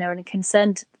breadwinner and are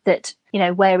concerned that,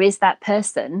 where is that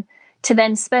person, to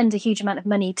then spend a huge amount of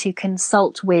money to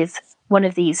consult with one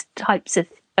of these types of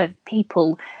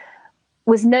people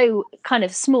was no kind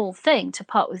of small thing, to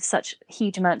part with such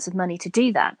huge amounts of money to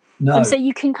do that. No. And so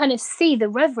you can kind of see the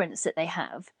reverence that they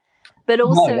have, but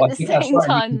also at the same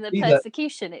time the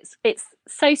persecution. It's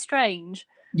so strange.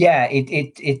 Yeah,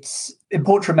 it's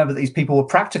important to remember that these people were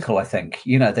practical. I think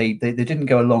they didn't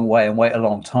go a long way and wait a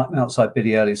long time outside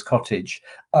Biddy Early's cottage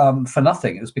for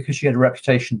nothing. It was because she had a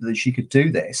reputation that she could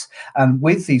do this. And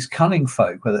with these cunning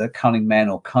folk, whether they're cunning men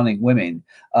or cunning women,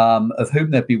 of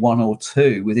whom there'd be one or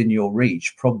two within your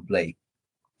reach, probably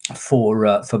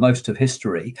for most of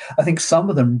history, I think some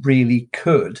of them really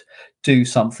could do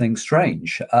something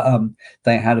strange.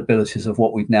 They had abilities of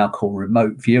what we'd now call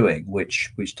remote viewing,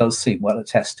 which does seem well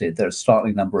attested. There's a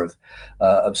startling number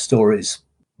of stories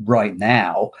right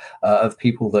now of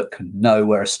people that can know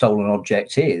where a stolen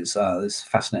object is. There's a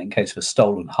fascinating case of a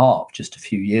stolen harp just a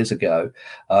few years ago,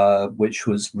 which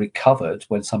was recovered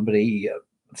when somebody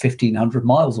 1,500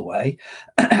 miles away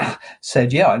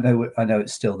said, yeah, I know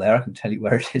it's still there, I can tell you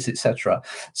where it is, etc.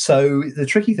 So the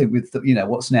tricky thing with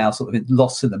what's now sort of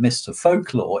lost in the mist of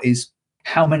folklore is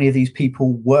how many of these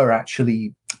people were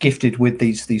actually gifted with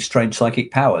these strange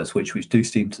psychic powers, which do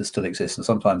seem to still exist and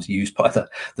sometimes used by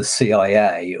the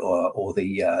CIA or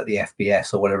the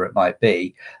FBS or whatever it might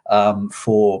be,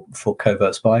 for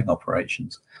covert spying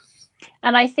operations.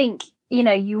 And I think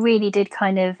you really did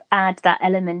kind of add that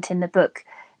element in the book,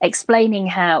 explaining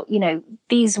how,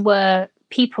 these were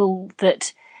people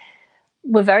that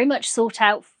were very much sought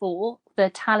out for the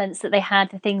talents that they had,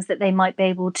 the things that they might be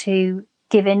able to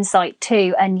give insight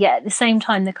to, and yet at the same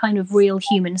time, the kind of real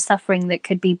human suffering that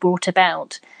could be brought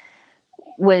about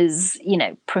was,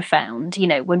 profound.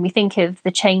 When we think of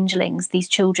the changelings, these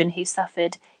children who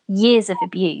suffered years of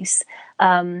abuse,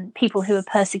 people who were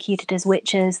persecuted as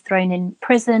witches, thrown in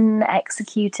prison,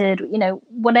 executed,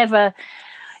 whatever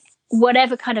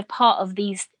kind of part of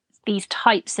these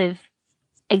types of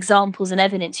examples and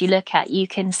evidence you look at, you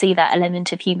can see that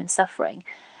element of human suffering.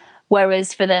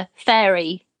 Whereas for the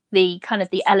fairy, the kind of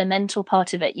the elemental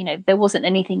part of it, there wasn't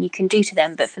anything you can do to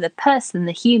them, but for the person,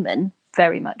 the human,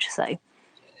 very much so.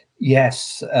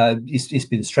 Yes, it's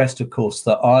been stressed, of course,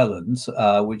 that Ireland,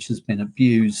 which has been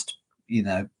abused,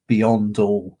 beyond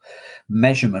all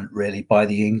measurement, really, by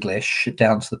the English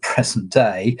down to the present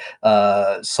day,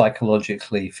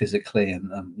 psychologically, physically,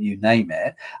 and you name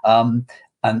it.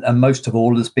 And most of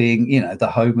all as being, the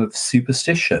home of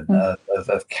superstition,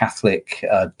 of Catholic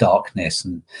darkness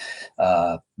and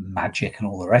magic and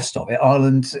all the rest of it.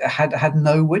 Ireland had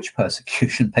no witch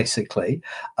persecution, basically.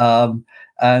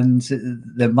 And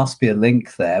there must be a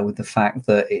link there with the fact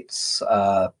that its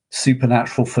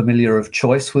supernatural familiar of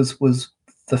choice was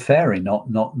the fairy, not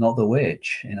the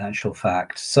witch, in actual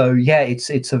fact. So yeah,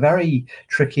 it's a very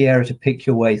tricky area to pick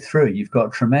your way through. You've got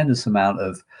a tremendous amount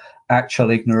of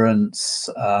actual ignorance,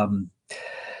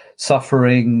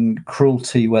 suffering,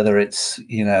 cruelty, whether it's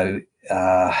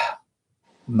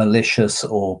malicious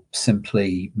or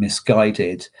simply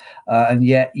misguided, and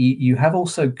yet you have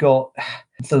also got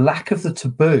the lack of the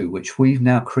taboo, which we've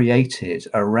now created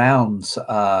around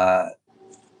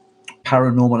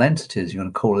paranormal entities. You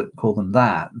want to call them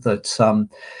that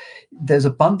there's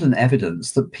abundant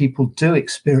evidence that people do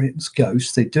experience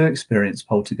ghosts, they do experience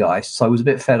poltergeists. So I was a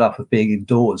bit fed up of being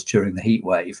indoors during the heat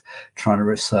wave trying to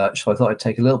research, so I thought I'd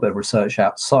take a little bit of research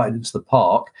outside into the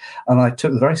park, and I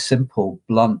took the very simple,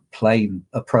 blunt, plain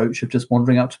approach of just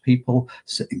wandering up to people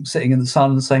sitting in the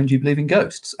sun and saying, do you believe in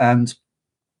ghosts? And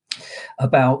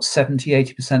about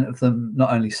 70-80% of them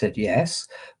not only said yes,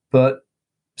 but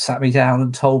sat me down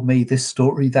and told me this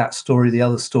story, that story, the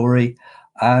other story.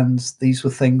 And these were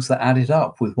things that added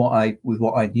up with what I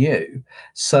knew.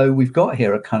 So we've got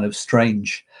here a kind of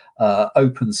strange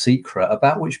open secret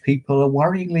about which people are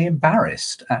worryingly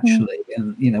embarrassed, actually.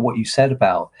 And what you said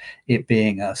about it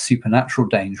being a supernatural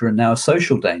danger and now a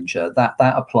social danger, that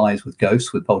applies with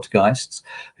ghosts, with poltergeists,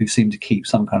 who seem to keep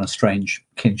some kind of strange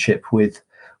kinship with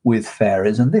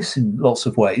fairies. And this, in lots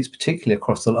of ways, particularly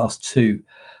across the last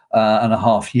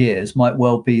 2.5 years, might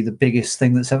well be the biggest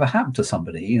thing that's ever happened to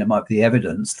somebody. Might be the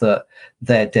evidence that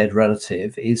their dead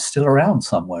relative is still around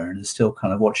somewhere and is still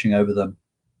kind of watching over them,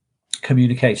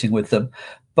 communicating with them.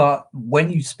 But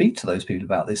when you speak to those people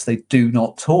about this, they do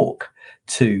not talk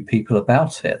to people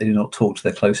about it. They do not talk to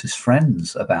their closest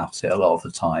friends about it a lot of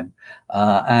the time.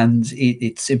 And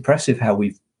it's impressive how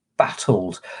we've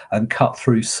battled and cut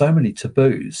through so many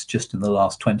taboos just in the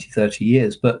last 20-30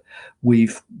 years, but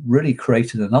we've really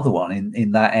created another one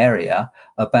in that area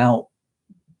about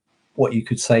what you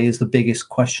could say is the biggest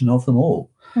question of them all.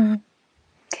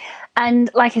 And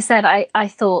like I said, I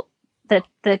thought that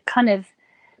the kind of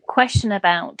question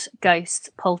about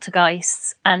ghosts,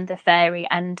 poltergeists, and the fairy,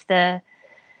 and the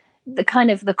kind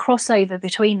of the crossover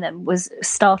between them was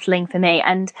startling for me.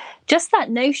 And just that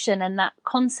notion and that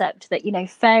concept that,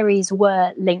 fairies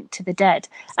were linked to the dead,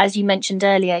 as you mentioned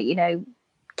earlier,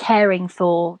 caring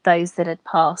for those that had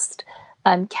passed,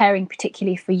 caring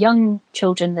particularly for young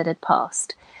children that had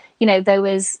passed. There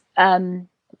was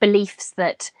beliefs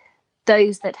that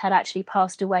those that had actually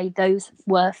passed away, those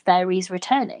were fairies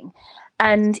returning.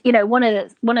 And, one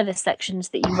of the sections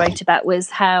that you wrote about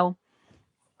was how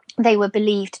they were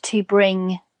believed to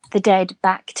bring the dead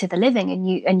back to the living,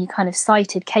 and you kind of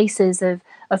cited cases of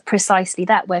precisely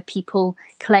that, where people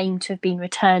claim to have been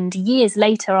returned years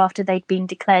later after they'd been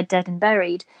declared dead and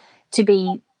buried, to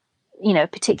be, a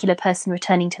particular person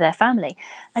returning to their family.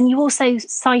 And you also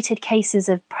cited cases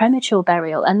of premature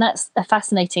burial, and that's a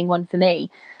fascinating one for me,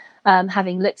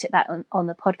 having looked at that on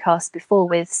the podcast before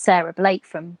with Sarah Blake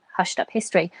from Hushed Up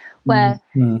History, where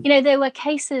there were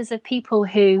cases of people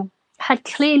who had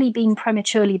clearly been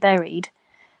prematurely buried,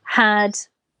 had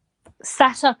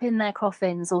sat up in their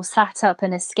coffins or sat up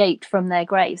and escaped from their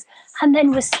graves, and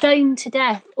then were stoned to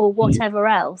death or whatever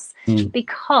else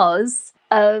because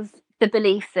of the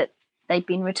belief that they'd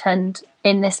been returned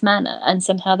in this manner, and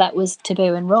somehow that was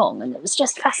taboo and wrong. And it was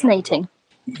just fascinating.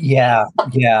 Yeah.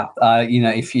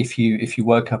 If you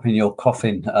woke up in your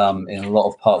coffin in a lot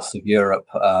of parts of Europe,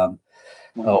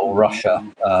 or Russia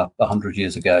 100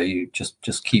 years ago. You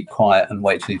just keep quiet and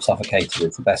wait till you've suffocated.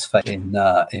 It's the best fate in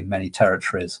many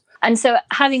territories. And so,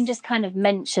 having just kind of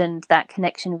mentioned that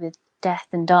connection with death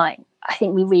and dying, I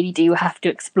think we really do have to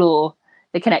explore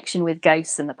the connection with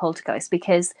ghosts and the poltergeist,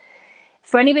 because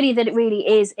for anybody that really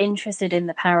is interested in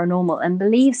the paranormal and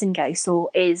believes in ghosts or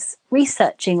is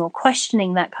researching or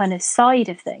questioning that kind of side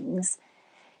of things,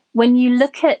 when you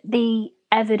look at the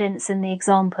evidence and the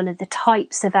example of the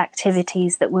types of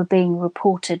activities that were being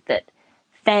reported that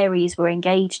fairies were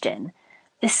engaged in,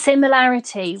 the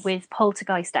similarity with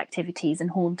poltergeist activities and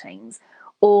hauntings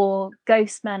or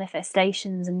ghost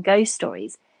manifestations and ghost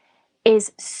stories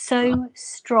is so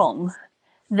strong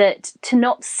that to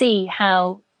not see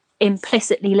how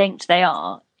implicitly linked they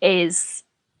are is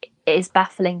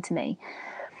baffling to me.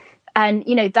 And,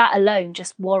 you know, that alone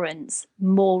just warrants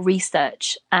more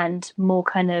research and more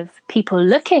kind of people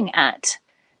looking at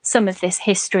some of this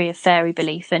history of fairy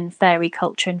belief and fairy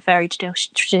culture and fairy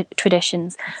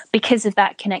traditions because of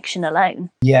that connection alone.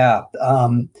 Yeah.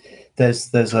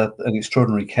 There's an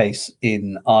extraordinary case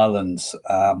in Ireland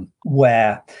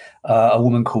where a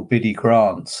woman called Biddy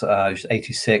Grant, she was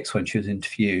 86 when she was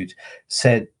interviewed,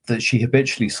 said that she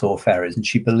habitually saw fairies and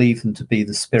she believed them to be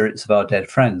the spirits of our dead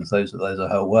friends. Those are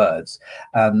her words.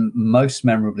 Most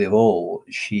memorably of all,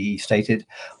 she stated,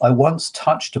 "I once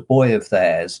touched a boy of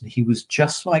theirs and he was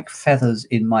just like feathers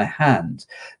in my hand.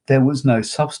 There was no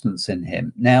substance in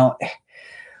him." Now,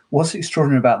 what's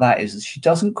extraordinary about that is that she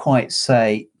doesn't quite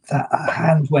say that her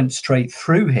hand went straight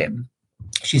through him.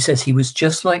 She says he was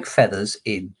just like feathers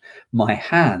in my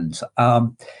hand.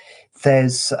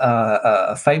 There's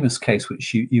a famous case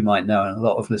which you might know, and a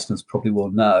lot of listeners probably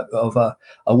will know, of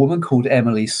a woman called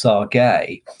Emily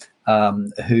Sargay,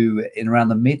 who in around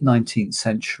the mid-19th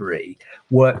century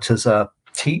worked as a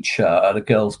teacher at a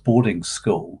girls' boarding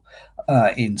school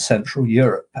in Central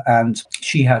Europe. And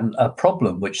she had a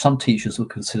problem which some teachers would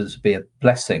consider to be a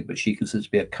blessing, but she considered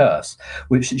to be a curse,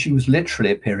 which she was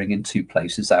literally appearing in two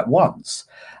places at once.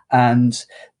 And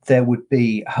there would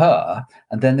be her,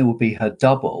 and then there would be her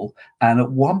double. And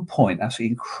at one point,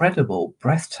 absolutely incredible,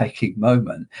 breathtaking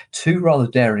moment, two rather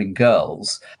daring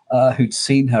girls who'd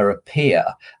seen her appear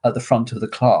at the front of the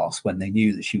class when they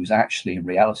knew that she was actually in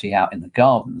reality out in the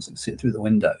gardens and sit through the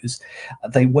windows.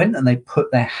 They went and they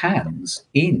put their hands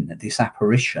in this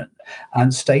apparition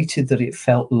and stated that it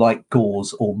felt like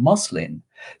gauze or muslin.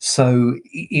 So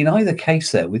in either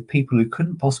case there, with people who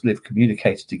couldn't possibly have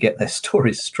communicated to get their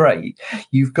stories straight,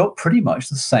 you've got pretty much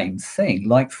the same thing,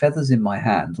 like feathers in my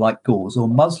hand, like gauze or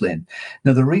muslin.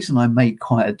 Now, the reason I make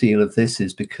quite a deal of this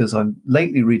is because I'm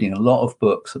lately reading a lot of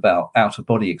books about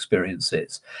out-of-body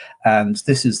experiences, and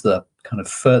this is the kind of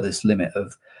furthest limit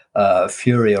of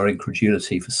fury or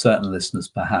incredulity for certain listeners,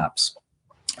 perhaps.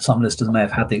 Some listeners may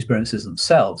have had the experiences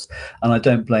themselves, and I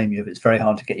don't blame you if it's very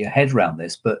hard to get your head around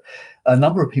this, but a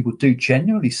number of people do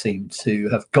genuinely seem to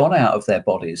have gone out of their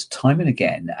bodies time and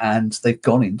again, and they've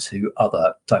gone into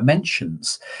other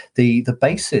dimensions. The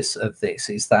basis of this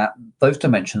is that those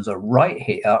dimensions are right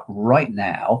here, right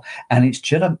now, and it's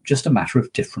just a matter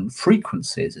of different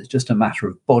frequencies. It's just a matter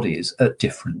of bodies at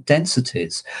different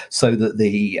densities, so that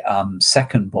the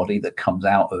second body that comes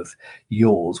out of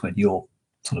yours when you're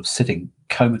sort of sitting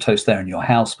comatose there in your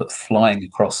house, but flying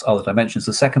across other dimensions.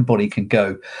 The second body can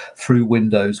go through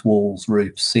windows, walls,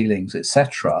 roofs, ceilings,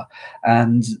 etc.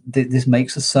 And this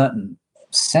makes a certain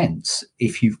sense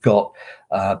if you've got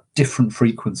different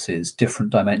frequencies,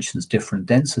 different dimensions, different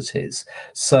densities.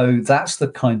 So that's the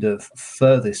kind of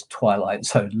furthest twilight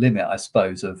zone limit, I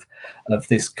suppose, of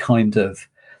this kind of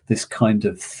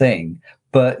thing.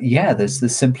 But yeah,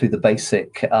 there's simply the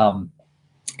basic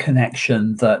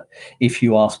connection that if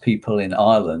you ask people in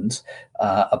Ireland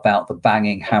about the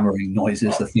banging, hammering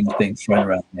noises, the things being thrown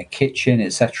around in their kitchen,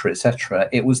 etc.,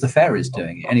 it was the fairies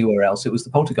doing it. Anywhere else, it was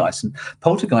the poltergeists. And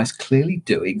poltergeists clearly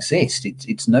do exist.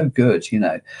 It's no good,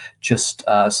 just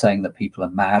saying that people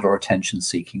are mad or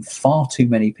attention-seeking. Far too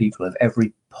many people of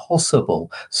every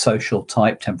possible social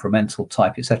type, temperamental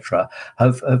type, etc.,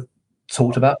 have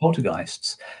talked about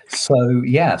poltergeists. So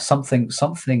yeah, something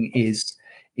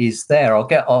is there. I'll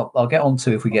get on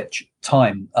to, if we get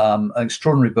time, an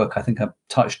extraordinary book I think I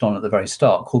touched on at the very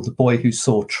start called The Boy Who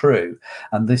Saw True,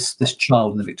 and this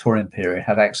child in the Victorian period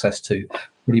had access to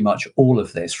pretty much all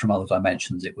of this from other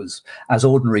dimensions. It was as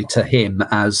ordinary to him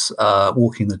as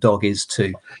walking the dog is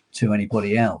to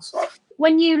anybody else.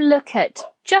 When you look at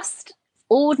just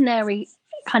ordinary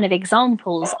kind of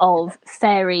examples of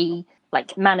fairy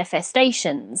like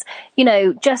manifestations,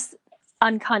 just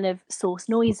unkind of source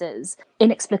noises,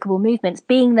 inexplicable movements,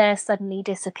 being there, suddenly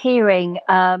disappearing,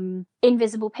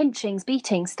 invisible pinchings,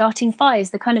 beatings, starting fires,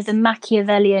 the kind of the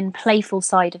Machiavellian playful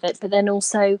side of it, but then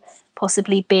also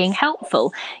possibly being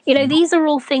helpful. These are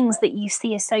all things that you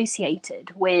see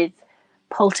associated with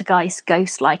poltergeist,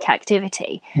 ghost-like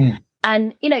activity.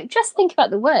 And, just think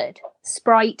about the word: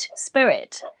 sprite,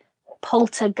 spirit,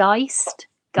 poltergeist,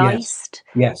 geist,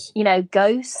 yes.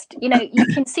 Ghost. You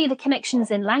can see the connections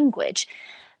in language.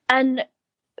 And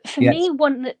for me,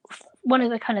 one of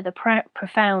the kind of the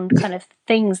profound kind of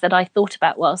things that I thought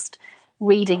about whilst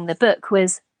reading the book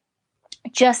was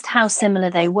just how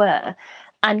similar they were,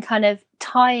 and kind of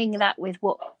tying that with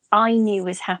what I knew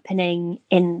was happening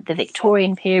in the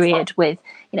Victorian period with,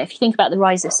 if you think about the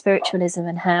rise of spiritualism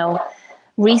and how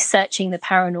researching the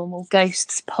paranormal,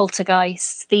 ghosts,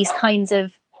 poltergeists, these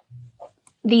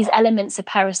elements of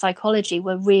parapsychology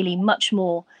were really much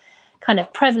more kind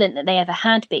of prevalent than they ever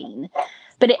had been.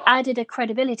 But it added a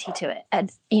credibility to it,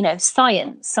 and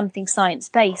science, something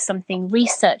science-based, something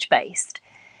research-based.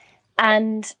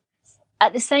 And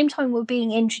at the same time, we're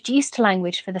being introduced to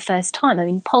language for the first time. I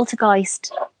mean,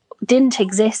 poltergeist didn't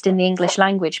exist in the English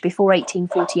language before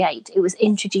 1848. It was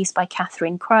introduced by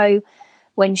Catherine Crowe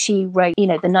when she wrote,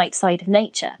 The Night Side of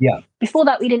Nature. Yeah. Before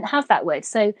that, we didn't have that word.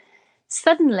 So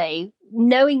suddenly,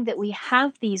 knowing that we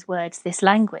have these words, this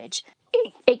language,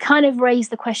 it kind of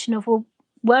raised the question of,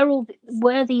 well,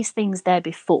 were these things there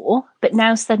before? But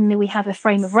now suddenly we have a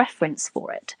frame of reference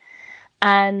for it.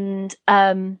 And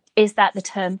is that the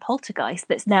term poltergeist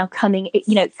that's now coming,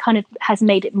 kind of has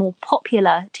made it more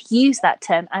popular to use that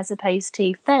term as opposed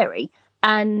to fairy.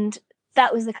 And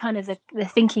that was the kind of the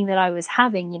thinking that I was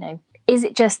having, is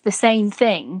it just the same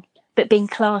thing, but being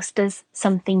classed as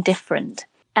something different?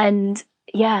 And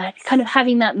kind of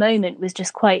having that moment was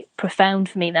just quite profound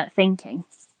for me, that thinking.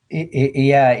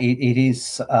 It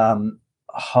is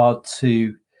hard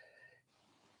to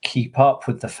keep up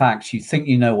with the facts. You think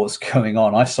you know what's going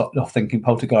on. I started off thinking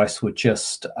poltergeists were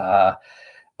just a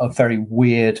very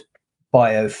weird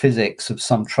biophysics of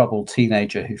some troubled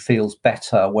teenager who feels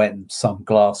better when some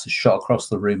glass is shot across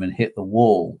the room and hit the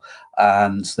wall,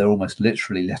 and they're almost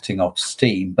literally letting off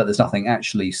steam, but there's nothing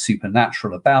actually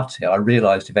supernatural about it. I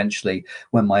realized eventually,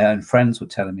 when my own friends were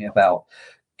telling me about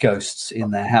ghosts in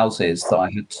their houses, that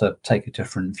I had to take a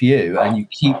different view. And you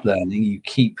keep learning, you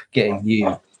keep getting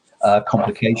new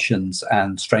complications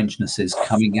and strangenesses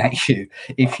coming at you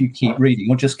if you keep reading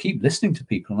or just keep listening to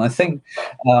people. And I think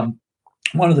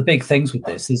one of the big things with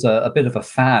this is a bit of a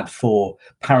fad for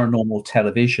paranormal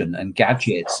television and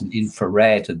gadgets and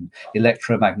infrared and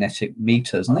electromagnetic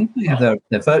meters. And they have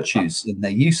their virtues in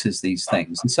their uses, these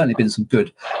things. There's certainly been some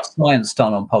good science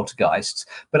done on poltergeists.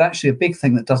 But actually, a big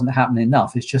thing that doesn't happen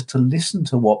enough is just to listen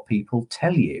to what people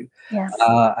tell you. Yes.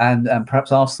 And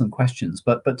perhaps ask them questions,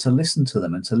 but to listen to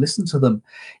them, and to listen to them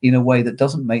in a way that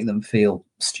doesn't make them feel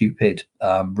stupid,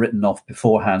 written off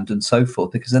beforehand and so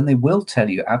forth, because then they will tell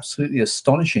you absolutely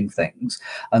astonishing things.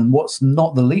 And what's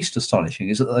not the least astonishing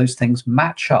is that those things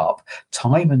match up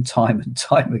time and time and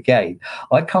time again.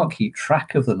 I can't keep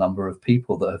track of the number of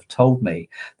people that have told me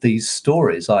these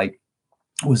stories. I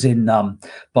was in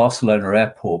Barcelona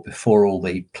airport before all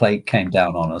the plague came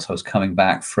down on us. I was coming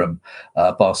back from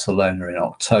Barcelona in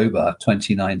October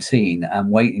 2019 and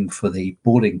waiting for the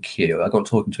boarding queue. I got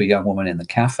talking to a young woman in the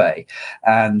cafe,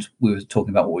 and we were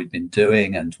talking about what we'd been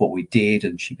doing and what we did,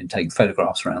 and she'd been taking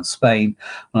photographs around Spain.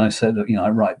 And I said, I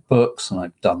write books and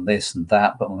I've done this and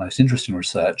that, but my most interesting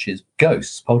research is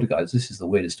ghosts, poltergeists. This is the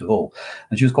weirdest of all.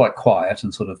 And she was quite quiet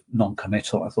and sort of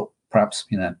non-committal. I thought, perhaps,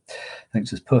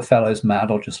 thinks this poor fellow's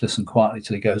mad. I'll just listen quietly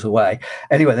till he goes away.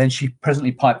 Anyway, then she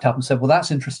presently piped up and said, well,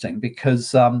 that's interesting,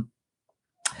 because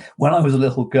when I was a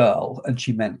little girl, and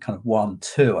she meant kind of 1,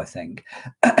 2, I think,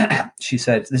 she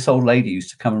said, this old lady used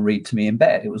to come and read to me in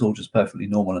bed. It was all just perfectly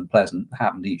normal and pleasant. It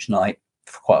happened each night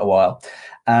for quite a while.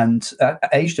 And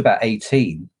aged about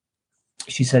 18,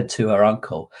 she said to her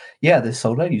uncle, this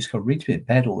old lady used to come read to me in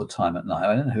bed all the time at night.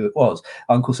 I don't know who it was.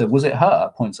 Uncle said, was it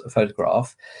her? Points at a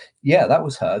photograph. Yeah, that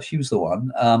was her. She was the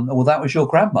one. Well, that was your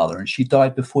grandmother, and she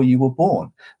died before you were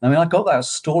born. I mean, I got that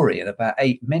story in about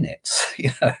 8 minutes,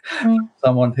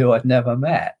 someone who I'd never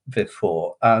met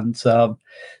before. And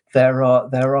there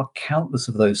are countless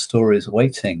of those stories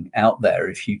waiting out there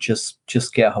if you just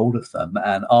get hold of them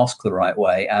and ask the right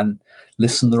way and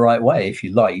listen the right way. If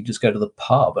you like, you just go to the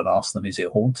pub and ask them, is it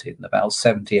haunted? And about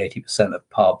 70-80% of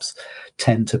pubs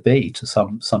tend to be, to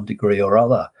some degree or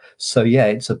other. So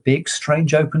it's a big,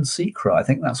 strange, open secret. I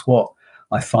think that's what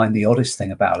I find the oddest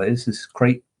thing about it, is this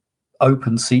great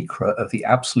open secret of the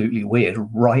absolutely weird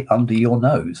right under your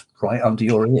nose, right under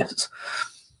your ears.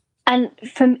 And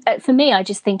for me, I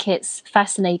just think it's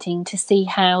fascinating to see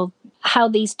how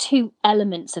these two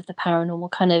elements of the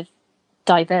paranormal kind of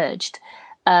diverged.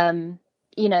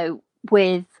 You know,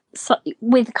 with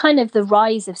kind of the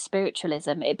rise of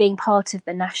spiritualism, it being part of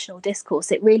the national discourse,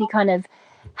 it really kind of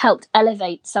helped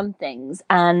elevate some things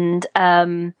and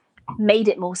made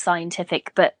it more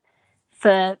scientific. But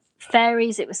for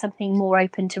fairies, it was something more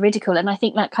open to ridicule. And I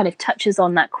think that kind of touches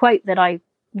on that quote that I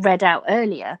read out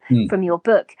earlier from your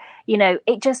book. You know,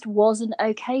 it just wasn't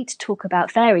okay to talk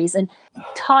about fairies. And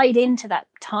tied into that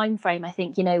time frame, I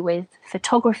think, you know, with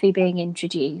photography being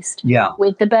introduced,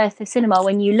 with the birth of cinema,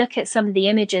 when you look at some of the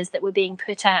images that were being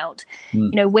put out,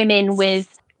 you know, women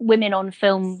on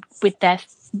film with their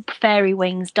fairy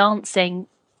wings dancing,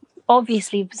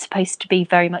 obviously supposed to be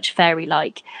very much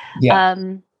fairy-like.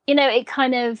 You know,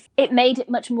 it made it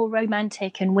much more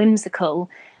romantic and whimsical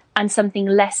and something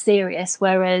less serious,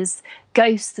 whereas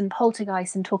ghosts and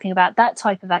poltergeists and talking about that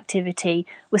type of activity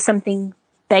was something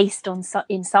based on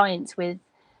in science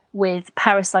with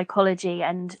parapsychology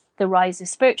and the rise of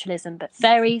spiritualism. But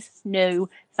fairies, no,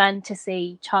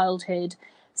 fantasy, childhood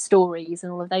stories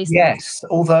and all of those things. Yes,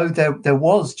 although there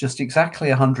was just exactly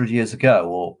 100 years ago,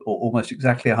 or almost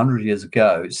exactly 100 years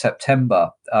ago,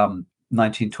 September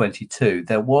 1922,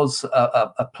 there was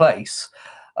a place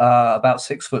about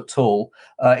 6 foot tall,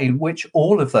 in which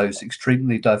all of those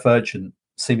extremely divergent,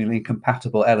 seemingly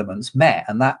incompatible elements met,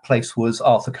 and that place was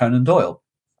Arthur Conan Doyle.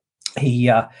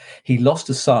 He lost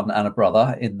a son and a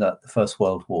brother in the First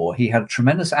World War. He had a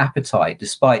tremendous appetite,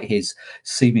 despite his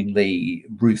seemingly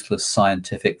ruthless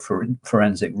scientific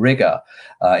forensic rigor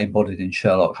embodied in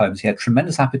Sherlock Holmes. He had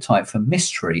tremendous appetite for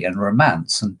mystery and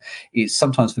romance, and it's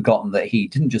sometimes forgotten that he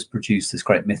didn't just produce this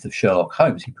great myth of Sherlock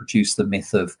Holmes. He produced the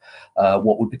myth of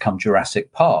what would become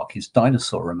Jurassic Park, his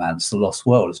dinosaur romance, The Lost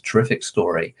World. It's a terrific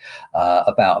story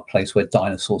about a place where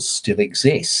dinosaurs still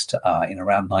exist in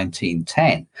around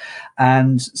 1910.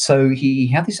 And so he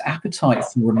had this appetite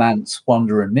for romance,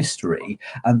 wonder, and mystery.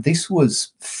 And this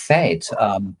was fed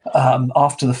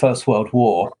after the First World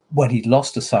War, when he'd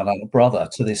lost a son and a brother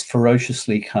to this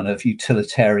ferociously kind of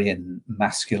utilitarian,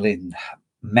 masculine,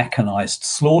 mechanized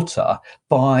slaughter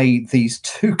by these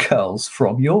two girls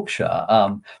from Yorkshire,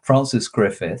 Frances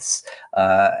Griffiths,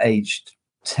 aged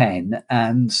 10,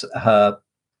 and her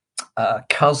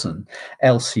cousin,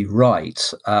 Elsie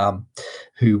Wright,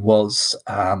 who was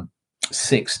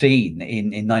 16 in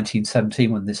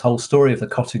 1917, when this whole story of the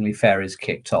Cottingley Fairies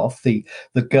kicked off. The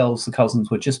girls, the cousins,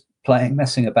 were just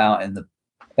messing about in the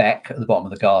beck at the bottom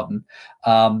of the garden,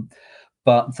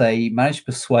 but they managed to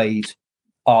persuade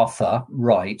Arthur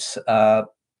Wright,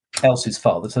 Elsie's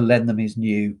father, to lend them his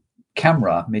new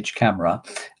Midge camera,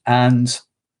 and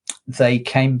they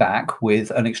came back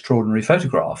with an extraordinary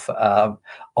photograph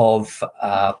of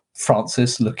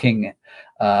Frances looking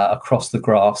across the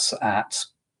grass at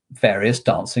various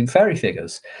dancing fairy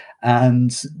figures.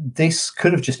 And this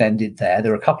could have just ended there.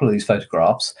 There were a couple of these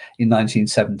photographs in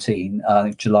 1917,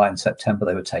 July and September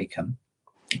they were taken.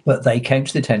 But they came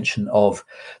to the attention of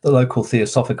the local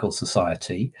Theosophical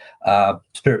Society,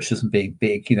 spiritualism being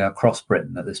big, you know, across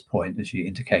Britain at this point, as you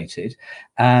indicated.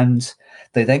 And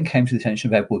they then came to the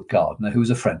attention of Edward Gardner, who was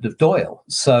a friend of Doyle.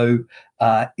 So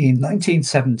in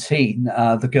 1917,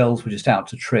 the girls were just out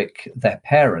to trick their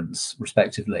parents,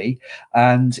 respectively.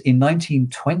 And in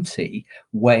 1920,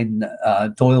 when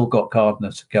Doyle got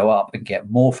Gardner to go up and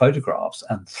get more photographs,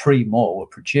 and 3 more were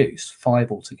produced,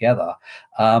 5 altogether,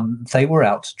 they were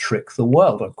out to trick the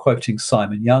world. I'm quoting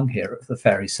Simon Young here of the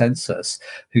Fairy Census,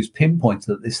 who's pinpointed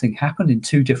that this thing happened in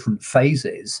 2 different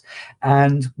phases.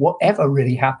 And whatever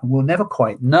really happened, we'll never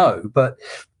quite know. But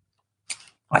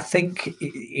I think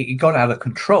it got out of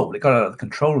control. It got out of the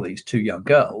control of these 2 young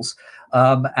girls,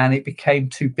 and it became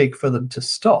too big for them to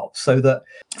stop. So that,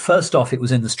 first off, it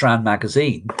was in the Strand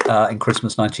magazine in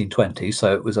Christmas 1920,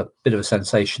 so it was a bit of a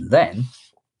sensation then.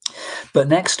 But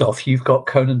next off, you've got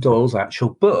Conan Doyle's actual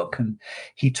book, and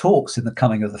he talks in The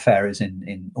Coming of the Fairies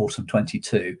in autumn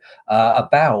 22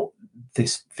 about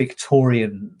this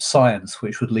Victorian science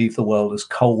which would leave the world as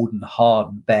cold and hard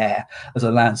and bare as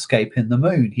a landscape in the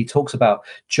moon. He talks about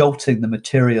jolting the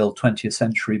material 20th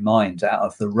century mind out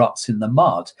of the ruts in the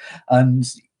mud. And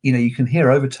you know, you can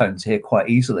hear overtones here quite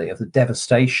easily of the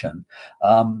devastation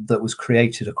that was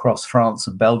created across France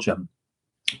and Belgium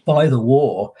by the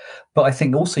war. But I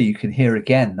think also you can hear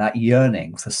again that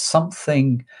yearning for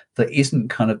something that isn't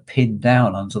kind of pinned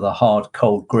down under the hard,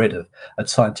 cold grid of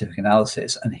scientific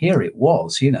analysis. And here it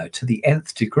was, you know, to the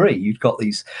nth degree. You'd got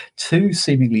these 2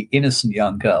 seemingly innocent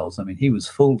young girls. I mean, he was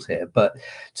fooled here, but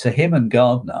to him and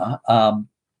Gardner,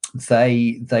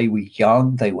 they were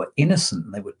young, they were innocent,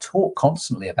 and they were taught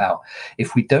constantly about,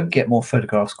 if we don't get more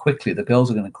photographs quickly, the girls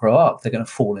are going to grow up, they're going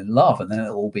to fall in love, and then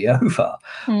it'll all be over.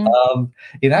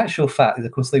 In actual fact,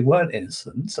 of course, they weren't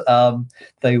innocent.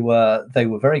 They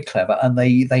were very clever, and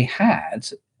they had,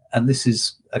 and this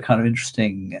is a kind of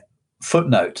interesting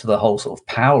footnote to the whole sort of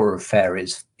power of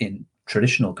fairies in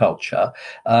traditional culture.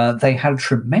 They had a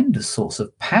tremendous source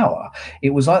of power.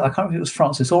 It was like, I can't remember if it was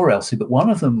Francis or Elsie, but one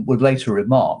of them would later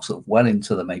remark, sort of well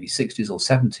into the maybe 60s or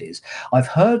 70s, I've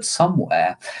heard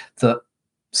somewhere that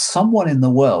someone in the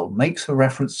world makes a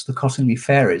reference to the Cottingley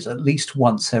fairies at least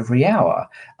once every hour.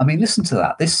 I mean, listen to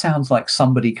that. This sounds like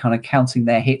somebody kind of counting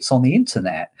their hits on the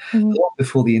internet, long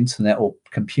before the internet or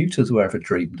computers were ever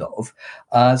dreamed of.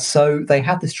 So they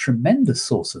had this tremendous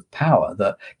source of power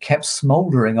that kept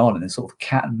smouldering on in a sort of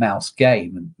cat and mouse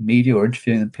game, and media were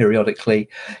interviewing them periodically,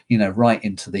 right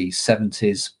into the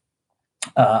 70s.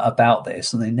 About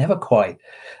this, and they never quite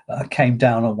came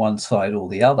down on one side or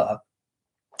the other.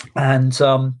 And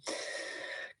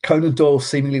Conan Doyle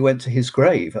seemingly went to his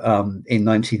grave in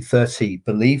 1930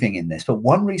 believing in this. But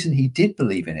one reason he did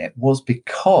believe in it was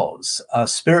because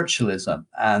spiritualism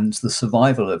and the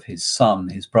survival of his son,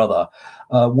 his brother,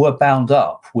 were bound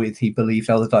up with, he believed,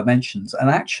 other dimensions.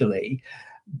 And actually,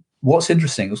 what's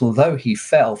interesting is, although he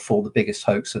fell for the biggest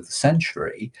hoax of the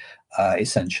century,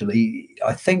 essentially,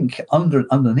 I think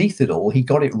underneath it all, he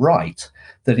got it right.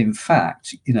 That in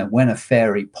fact, when a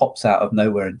fairy pops out of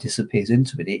nowhere and disappears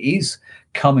into it, it is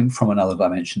coming from another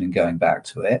dimension and going back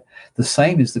to it. The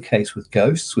same is the case with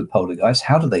ghosts, with poltergeists.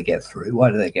 How do they get through? Why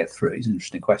do they get through? These are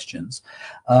interesting questions.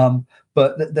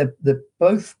 But they're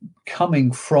both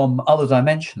coming from other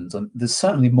dimensions, and there's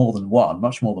certainly more than one,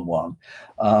 much more than one,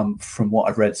 from what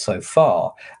I've read so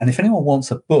far. And if anyone wants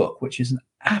a book, which is an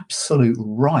absolute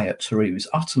riot to read, it's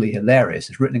utterly hilarious.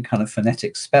 It's written in kind of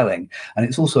phonetic spelling, and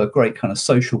it's also a great kind of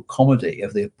social comedy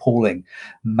of the appalling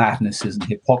madnesses and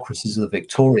hypocrisies of the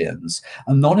Victorians.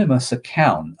 Anonymous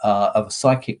account of a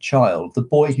psychic child, The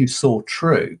Boy Who Saw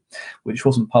True, which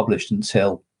wasn't published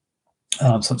until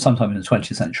sometime in the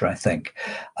 20th century, I think.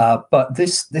 But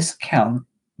this account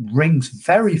rings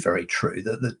very, very true,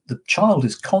 that the child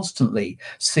is constantly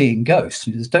seeing ghosts.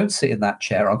 He says, don't sit in that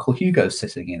chair, Uncle Hugo's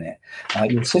sitting in it.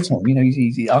 You're sitting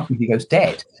on, Uncle Hugo's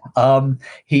dead.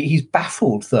 He's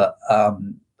baffled that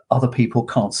other people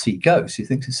can't see ghosts. He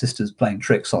thinks his sister's playing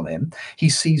tricks on him. He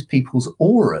sees people's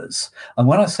auras. And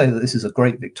when I say that this is a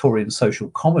great Victorian social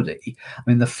comedy, I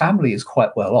mean, the family is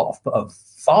quite well off, but a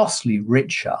vastly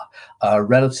richer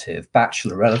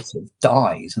bachelor relative,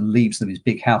 dies and leaves them his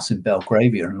big house in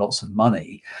Belgravia and lots of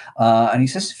money. And he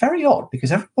says it's very odd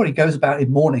because everybody goes about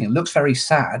in mourning and looks very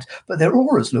sad, but their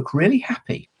auras look really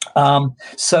happy.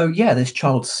 So yeah, this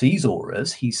child sees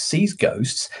auras, he sees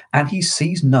ghosts, and he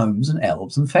sees gnomes and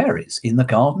elves and fairies in the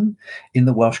garden, in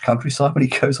the Welsh countryside when he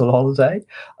goes on holiday.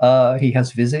 He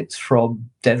has visits from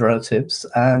dead relatives,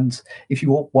 and if you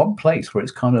walk one place where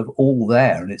it's kind of all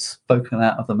there and it's spoken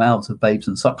out of the mouths of babes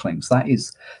and sucklings, that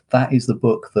is the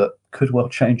book that could well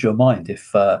change your mind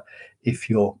if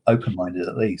you're open-minded,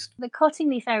 at least. The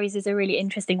Cottingley fairies is a really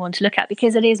interesting one to look at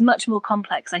because it is much more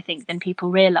complex, I think, than people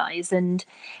realise. And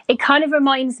it kind of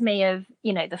reminds me of,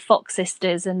 the Fox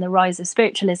sisters and the rise of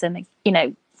spiritualism,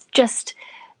 just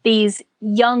these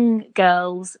young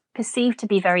girls perceived to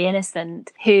be very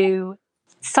innocent who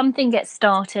something gets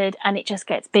started and it just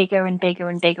gets bigger and bigger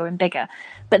and bigger and bigger.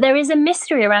 But there is a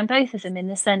mystery around both of them in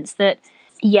the sense that,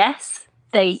 yes,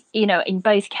 they, in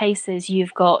both cases,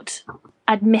 you've got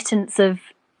admittance of,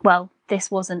 well, this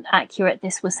wasn't accurate.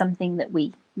 This was something that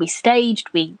we staged.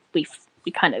 We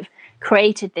kind of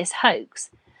created this hoax.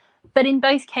 But in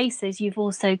both cases, you've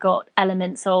also got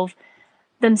elements of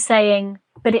them saying,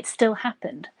 but it still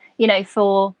happened.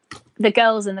 For the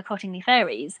girls in the Cottingley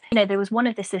fairies, there was one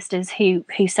of the sisters who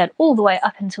said all the way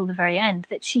up until the very end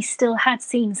that she still had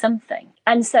seen something.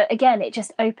 And so again, it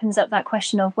just opens up that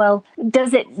question of, well,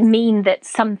 does it mean that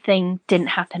something didn't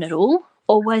happen at all?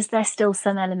 Or was there still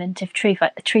some element of truth? I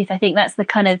think that's the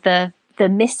kind of the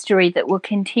mystery that will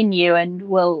continue and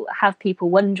will have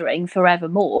people wondering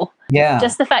forevermore. Yeah.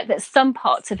 Just the fact that some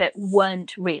parts of it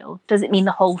weren't real doesn't mean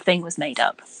the whole thing was made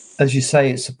up. As you say,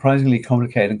 it's surprisingly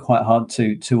complicated and quite hard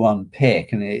to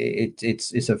unpick, and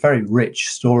it's a very rich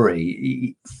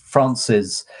story.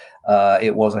 Frances,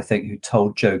 it was, I think, who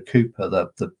told Joe Cooper,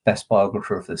 the best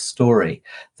biographer of this story,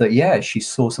 that she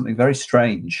saw something very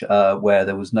strange where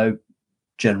there was no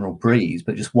general breeze,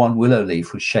 but just one willow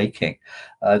leaf was shaking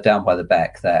down by the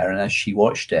beck there, and as she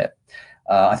watched it,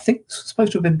 I think it's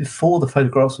supposed to have been before the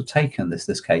photographs were taken.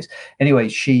 This case. Anyway,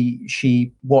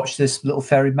 she watched this little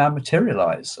fairy man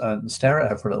materialize and stare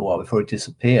at her for a little while before he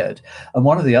disappeared. And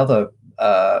one of the other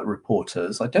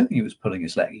reporters, I don't think he was pulling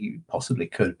his leg, he possibly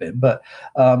could have been, but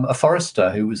a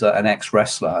forester who was an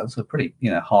ex-wrestler, was a pretty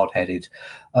hard-headed,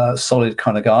 solid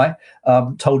kind of guy,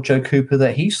 told Joe Cooper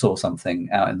that he saw something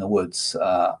out in the woods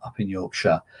up in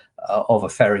Yorkshire of a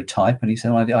fairy type, and he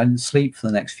said, I didn't sleep for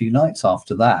the next few nights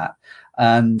after that.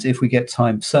 And if we get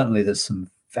time, certainly there's some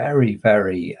very,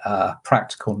 very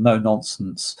practical,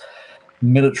 no-nonsense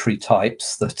military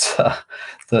types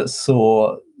that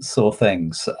saw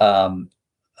things of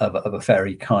a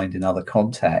fairy kind in other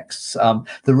contexts.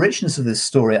 The richness of this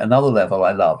story at another level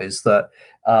I love is that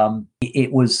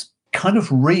it was kind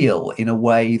of real in a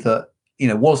way that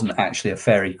wasn't actually a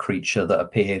fairy creature that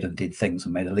appeared and did things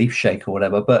and made a leaf shake or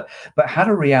whatever, but had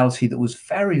a reality that was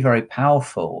very, very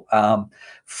powerful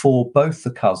for both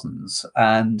the cousins.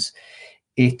 And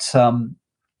it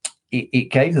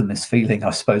gave them this feeling, I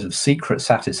suppose, of secret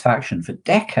satisfaction for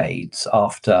decades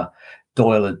after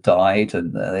Doyle had died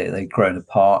and they'd grown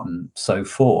apart and so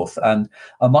forth. And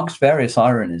amongst various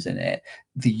ironies in it,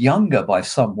 the younger by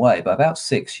some way, by about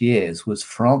 6 years, was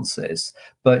Frances.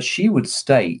 But she would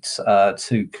state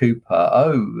to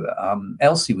Cooper,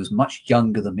 Elsie was much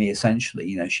younger than me,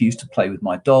 essentially. She used to play with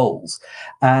my dolls.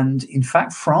 And in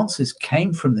fact, Frances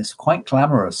came from this quite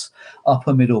glamorous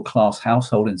upper middle class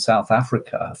household in South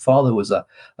Africa. Her father was a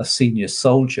senior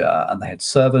soldier and they had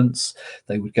servants.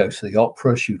 They would go to the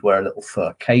opera. She would wear a little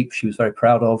fur cape she was very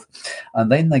proud of.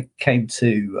 And then they came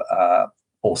to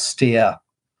austere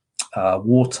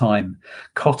wartime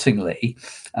Cottingley,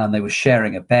 and they were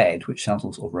sharing a bed, which sounds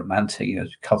all sort of romantic,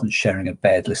 cousins sharing a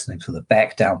bed, listening to the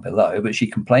Beck down below. But she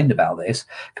complained about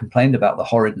the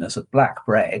horridness of black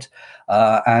bread,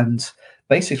 and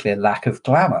basically a lack of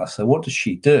glamour. So what does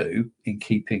she do in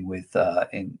keeping with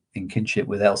in kinship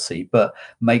with Elsie, but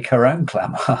make her own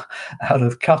glamour out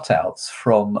of cutouts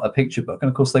from a picture book? And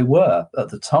of course they were at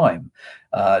the time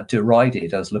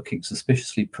derided as looking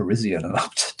suspiciously Parisian and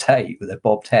up to date with their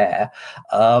bobbed hair.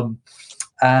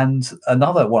 And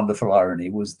another wonderful irony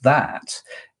was that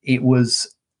it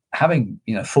was, having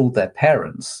fooled their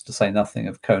parents, to say nothing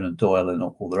of Conan Doyle and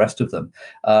all the rest of them,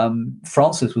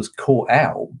 Frances was caught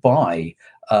out by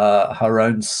her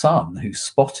own son, who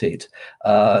spotted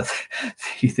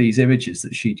these images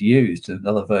that she'd used in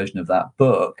another version of that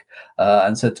book,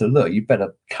 and said to her, look, you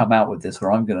better come out with this or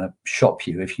I'm going to shop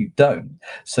you if you don't.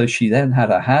 So she then had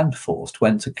her hand forced,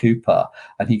 went to Cooper,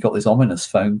 and he got this ominous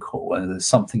phone call, and there's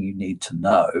something you need to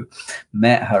know.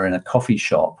 Met her in a coffee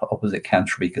shop opposite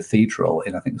Canterbury Cathedral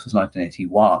in, I think this was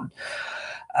 1981.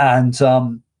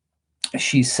 And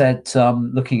she said,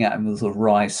 looking at him with a sort of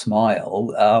wry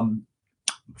smile,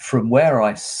 from where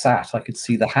I sat, I could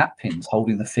see the hat pins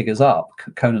holding the figures up.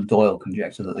 Conan Doyle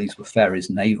conjectured that these were fairies'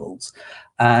 navels.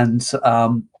 And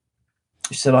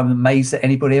she said, I'm amazed that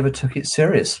anybody ever took it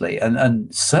seriously.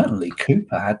 And certainly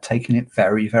Cooper had taken it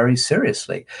very, very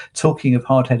seriously. Talking of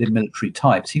hard-headed military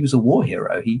types, he was a war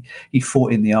hero. He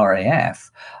fought in the RAF.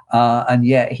 And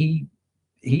yet he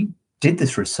did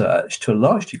this research to a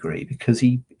large degree because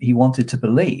he wanted to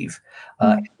believe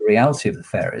in the reality of the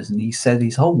fairies, and he said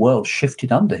his whole world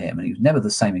shifted under him, and he was never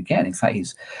the same again. In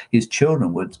fact, his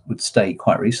children would state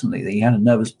quite recently that he had a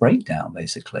nervous breakdown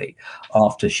basically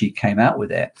after she came out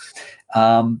with it.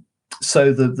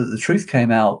 So the truth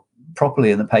came out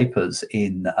properly in the papers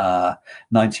in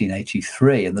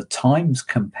 1983, and the Times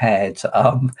compared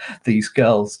these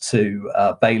girls to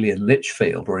Bailey and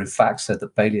Litchfield, or in fact said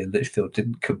that Bailey and Litchfield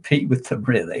didn't compete with them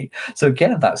really. So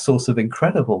again, that source of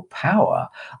incredible power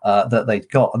that they'd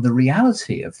got, and the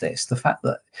reality of this, the fact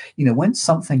that when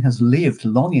something has lived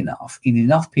long enough in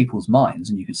enough people's minds,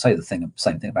 and you could say the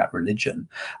same thing about religion,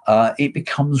 it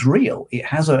becomes real. It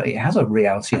has a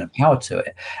reality and a power to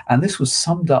it, and this was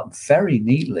summed up very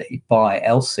neatly by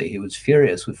Elsie, who was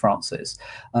furious with Frances,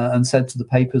 and said to the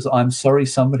papers, I'm sorry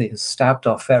somebody has stabbed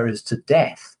our fairies to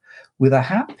death with a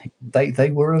hat pin. They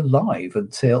were alive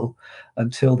until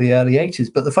the early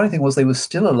 80s. But the funny thing was they were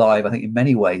still alive, I think, in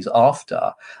many ways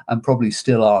after, and probably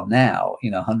still are now,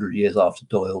 100 years after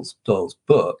Doyle's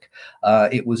book.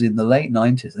 It was in the late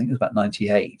 90s, I think it was about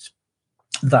 98,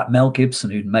 that Mel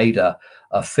Gibson, who'd made a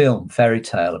film, Fairy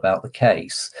Tale, about the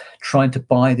case, tried to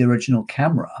buy the original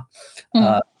camera,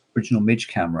 original Midge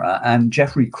camera, and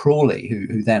Jeffrey Crawley,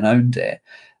 who then owned it,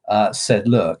 said,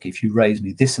 look, if you raise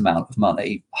me this amount of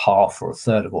money, half or a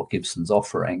third of what Gibson's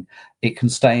offering, it can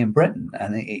stay in Britain.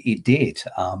 And it did.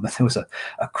 There was a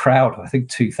crowd of, I think,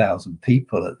 2,000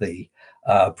 people at the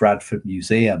Bradford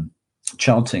Museum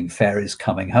chanting fairies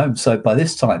coming home. So by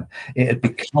this time, it had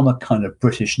become a kind of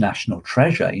British national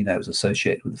treasure. You know, it was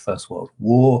associated with the First World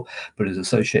War, but it was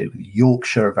associated with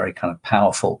Yorkshire, a very kind of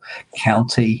powerful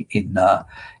county in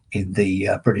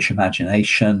the British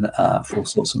imagination for all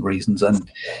sorts of reasons,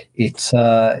 and it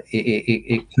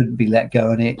couldn't be let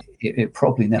go, and it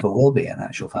probably never will be, in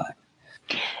actual fact.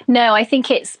 No, I think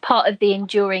it's part of the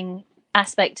enduring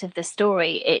aspect of the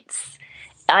story.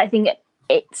 I think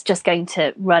it's just going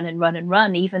to run and run and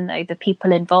run, even though the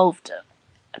people involved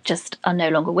just are no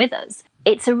longer with us.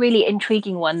 It's a really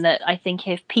intriguing one that I think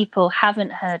if people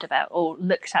haven't heard about or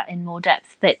looked at in more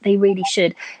depth, that they really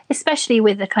should, especially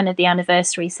with the kind of the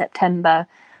anniversary September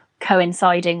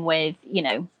coinciding with, you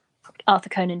know, Arthur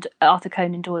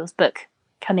Conan Doyle's book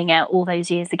coming out all those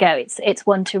years ago. It's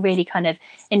one to really kind of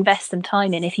invest some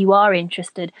time in if you are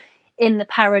interested in the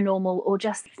paranormal or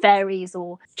just fairies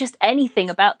or just anything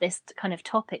about this kind of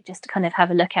topic, just to kind of have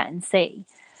a look at and see.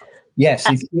 Yes.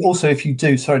 If you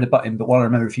do, sorry to butt in, but while I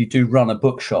remember, if you do run a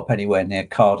bookshop anywhere near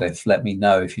Cardiff, let me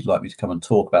know if you'd like me to come and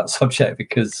talk about the subject,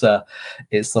 because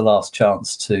it's the last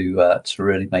chance to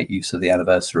really make use of the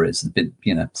anniversaries. There's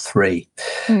been, 3,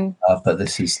 but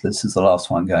this is the last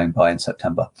one going by in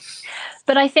September.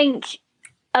 But I think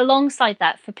alongside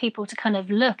that, for people to kind of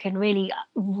look and really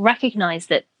recognise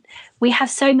that we have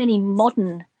so many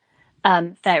modern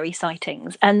fairy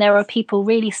sightings, and there are people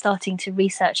really starting to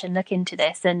research and look into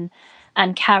this and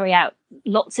carry out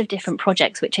lots of different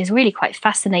projects, which is really quite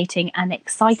fascinating and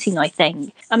exciting, I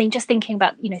think. I mean, just thinking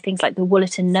about, things like the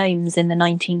Wollaton Gnomes in the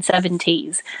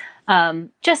 1970s,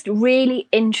 just really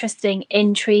interesting,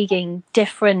 intriguing,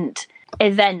 different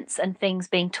events and things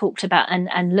being talked about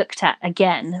and looked at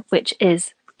again, which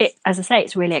is, as I say,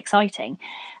 it's really exciting.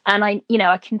 And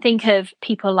I can think of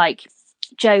people like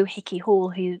Jo Hickey Hall,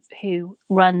 who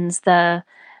runs the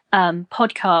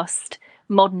podcast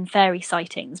Modern Fairy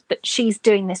Sightings, but she's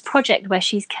doing this project where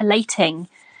she's collating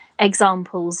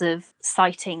examples of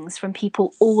sightings from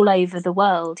people all over the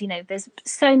world. There's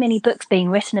so many books being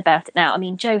written about it now. I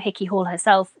mean, Jo Hickey Hall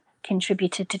herself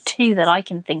contributed to 2 that I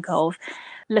can think of,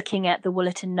 looking at the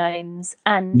Wollaton Gnomes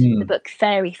and the book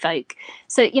Fairy Folk.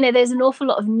 So, there's an awful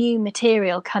lot of new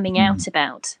material coming out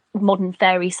about modern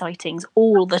fairy sightings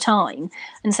all the time.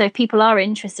 And so if people are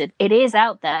interested, it is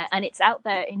out there, and it's out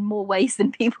there in more ways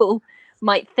than people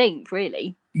might think,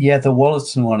 really. Yeah, the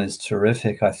Wollaton one is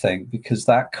terrific, I think, because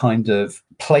that kind of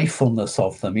playfulness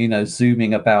of them,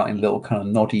 zooming about in little kind of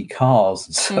noddy cars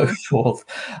and so forth,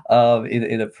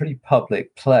 in a pretty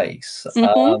public place.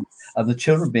 And the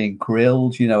children being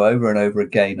grilled, over and over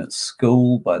again at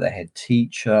school by the head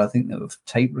teacher. I think there were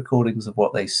tape recordings of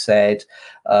what they said.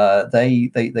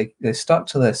 They stuck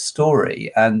to their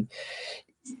story. And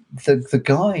the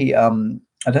guy,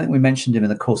 I don't think we mentioned him in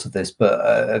the course of this, but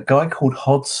a guy called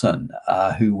Hodson,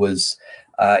 who was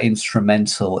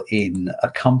instrumental in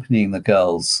accompanying the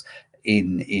girls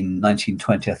in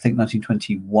 1920, I think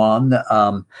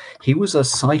 1921. He was a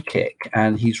psychic,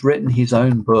 and he's written his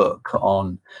own book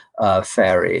on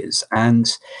fairies. And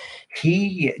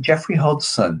Geoffrey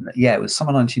Hodson, it was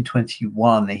summer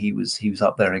 1921. He was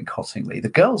up there in Cottingley. The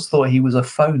girls thought he was a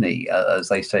phony, as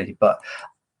they stated, but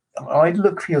I'd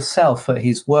look for yourself at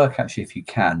his work, actually, if you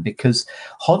can, because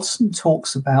Hodson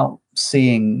talks about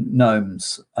seeing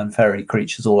gnomes and fairy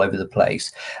creatures all over the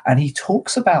place, and he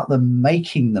talks about them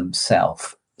making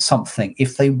themselves something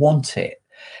if they want it.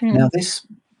 Now, this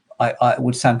I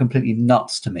would sound completely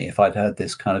nuts to me if I'd heard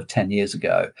this kind of 10 years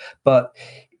ago, but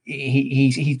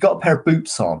he's got a pair of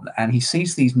boots on, and he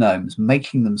sees these gnomes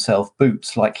making themselves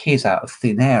boots like his out of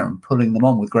thin air and pulling them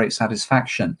on with great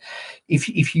satisfaction.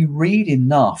 If you read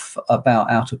enough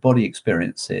about out-of-body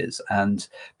experiences and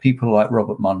people like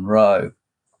Robert Monroe,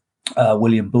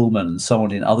 William Buhlman, and so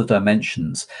on in other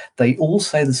dimensions, they all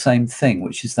say the same thing,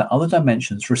 which is that other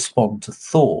dimensions respond to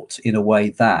thought in a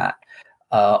way that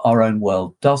our own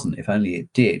world doesn't. If only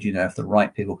it did, if the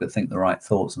right people could think the right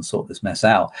thoughts and sort this mess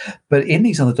out. But in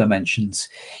these other dimensions,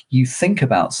 you think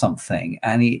about something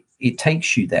and it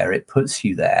takes you there, it puts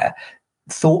you there.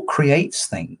 Thought creates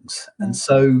things. And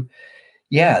so,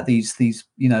 these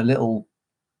little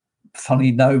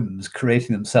funny gnomes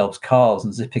creating themselves cars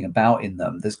and zipping about in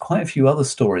them. There's quite a few other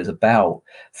stories about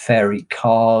fairy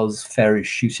cars, fairies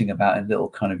shooting about in little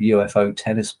kind of UFO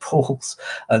tennis balls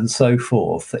and so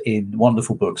forth, in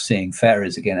wonderful books, Seeing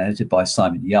Fairies, again edited by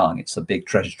Simon Young. It's a big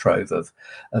treasure trove of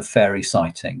fairy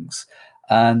sightings.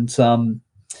 And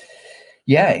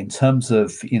in terms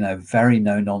of, very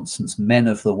no-nonsense men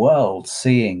of the world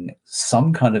seeing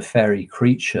some kind of fairy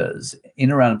creatures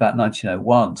in around about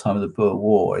 1901, time of the Boer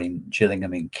War in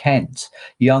Gillingham in Kent,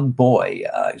 young boy,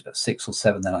 he was about 6 or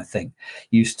 7 then, I think,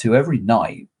 used to every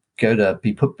night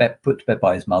be put to bed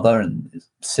by his mother and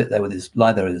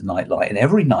lie there with his nightlight. And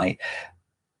every night,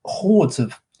 hordes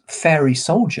of fairy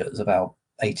soldiers, about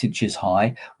 8 inches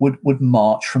high, would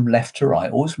march from left to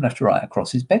right, always from left to right,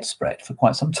 across his bedspread for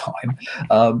quite some time.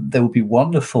 There would be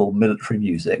wonderful military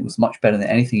music. It was much better than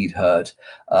anything he'd heard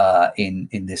in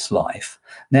this life.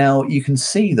 Now, you can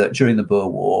see that during the Boer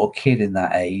War, a kid in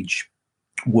that age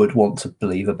would want to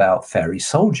believe about fairy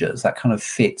soldiers. That kind of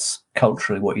fits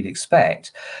culturally what you'd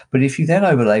expect. But if you then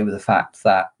overlay with the fact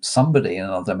that somebody in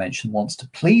another dimension wants to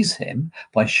please him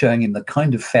by showing him the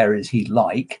kind of fairies he'd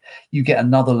like, you get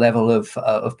another level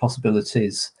of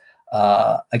possibilities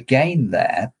again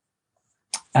there.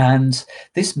 And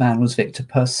this man was Victor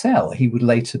Purcell. He would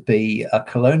later be a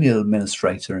colonial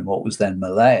administrator in what was then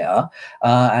Malaya,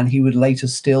 and he would later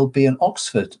still be an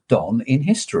Oxford Don in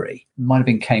history. Might have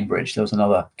been Cambridge. There was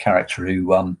another character who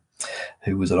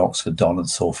was an Oxford Don and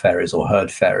saw fairies or heard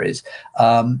fairies.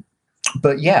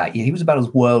 But yeah, he was about as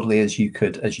worldly as you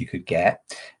could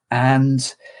get.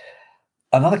 And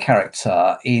another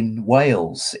character in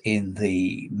Wales in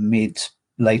the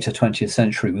later 20th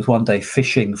century was one day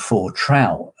fishing for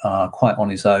trout, quite on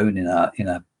his own in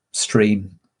a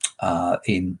stream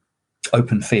in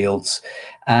open fields,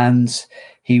 and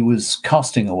he was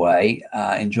casting away,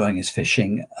 enjoying his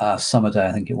fishing, summer day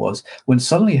I think it was, when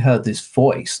suddenly he heard this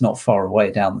voice not far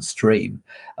away down the stream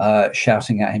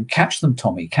shouting at him, "Catch them,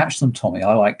 Tommy,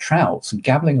 I like trouts," and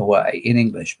gabbling away in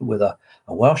English but with a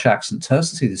Welsh accent. Turns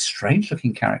to see this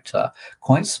strange-looking character,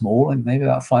 quite small and maybe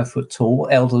about 5 foot tall,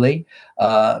 elderly,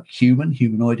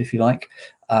 humanoid if you like,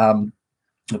 a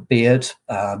beard.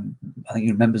 I think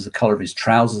he remembers the colour of his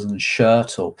trousers and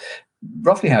shirt, or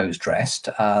roughly how he was dressed.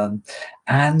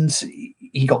 And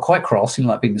he got quite cross. He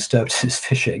didn't like being disturbed in his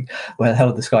fishing. Where the hell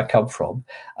did this guy come from?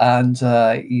 And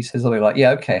he says something like,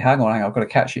 "Yeah, okay, hang on, I've got to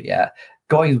catch it yet."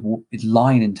 Got his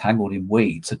line entangled in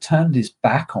weeds, so turned his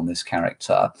back on this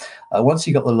character. Once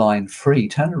he got the line free,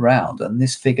 turned around, and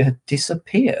this figure had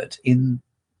disappeared in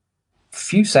a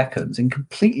few seconds in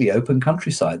completely open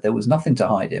countryside. There was nothing to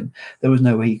hide him. There was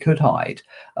nowhere he could hide.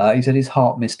 He said his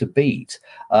heart missed a beat.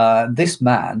 This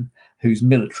man, whose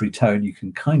military tone you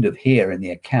can kind of hear in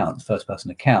the account, first-person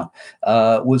account,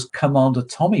 was Commander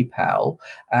Tommy Powell.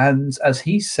 And as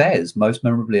he says, most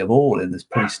memorably of all in this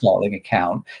pretty startling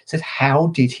account, said, "How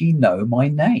did he know my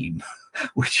name?"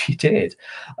 Which he did.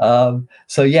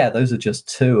 So yeah, those are just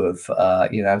two of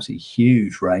absolutely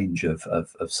huge range of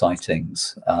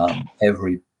sightings.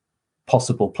 Every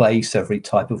possible place, every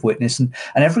type of witness, and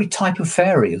every type of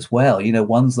fairy as well.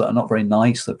 Ones that are not very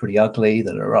nice, they're pretty ugly,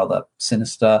 that are rather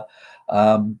sinister.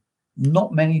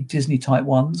 Not many Disney type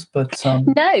ones, but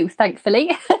no,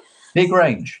 thankfully. Big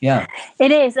range, yeah.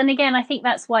 It is. And again, I think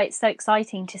that's why it's so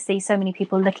exciting to see so many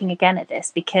people looking again at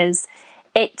this, because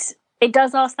it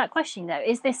does ask that question, though.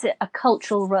 Is this a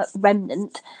cultural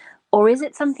remnant, or is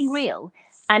it something real?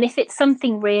 And if it's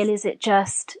something real, is it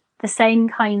just the same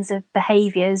kinds of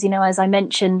behaviours, as I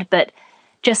mentioned, but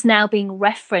just now being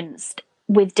referenced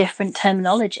with different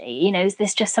terminology? Is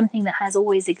this just something that has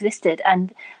always existed,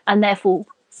 and therefore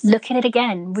look at it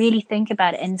again, really think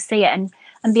about it and see it,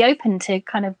 and be open to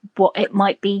kind of what it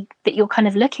might be that you're kind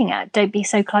of looking at. Don't be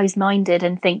so closed-minded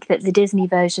and think that the Disney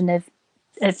version of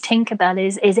Tinkerbell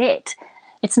is it.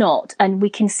 It's not. And we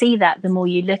can see that the more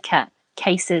you look at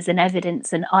cases and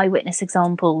evidence and eyewitness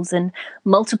examples and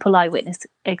multiple eyewitness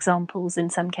examples in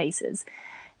some cases.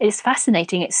 It's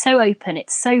fascinating. It's so open.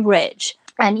 It's so rich.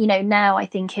 And, now I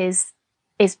think is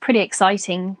pretty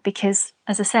exciting because,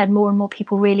 as I said, more and more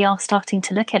people really are starting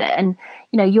to look at it. And,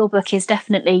 your book is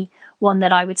definitely one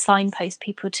that I would signpost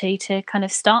people to kind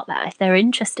of start that if they're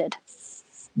interested.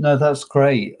 No, that's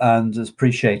great and it's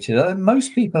appreciated.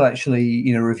 Most people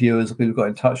actually, reviewers or people who got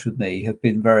in touch with me have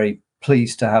been very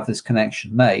pleased to have this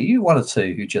connection made. You one or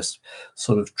two who just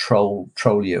sort of troll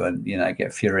you and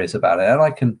get furious about it.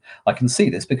 And I can see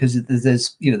this because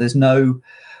there's no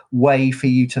way for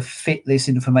you to fit this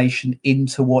information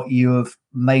into what you have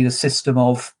made a system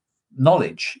of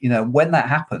knowledge. When that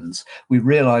happens, we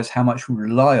realize how much we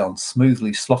rely on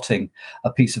smoothly slotting a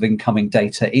piece of incoming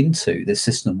data into this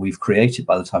system we've created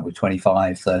by the time we're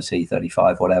 25, 30,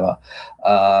 35, whatever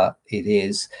it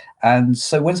is. And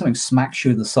so when something smacks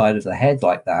you in the side of the head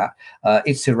like that,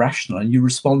 it's irrational and you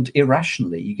respond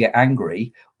irrationally. You get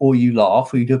angry or you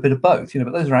laugh or you do a bit of both,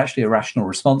 but those are actually irrational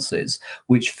responses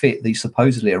which fit the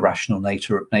supposedly irrational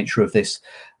nature of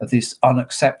this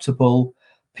unacceptable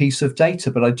piece of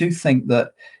data. But I do think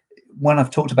that when I've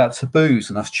talked about taboos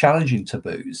and us challenging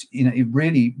taboos, it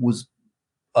really was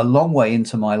a long way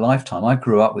into my lifetime. I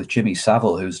grew up with Jimmy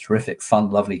Savile, who's a terrific, fun,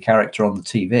 lovely character on the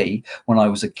TV when I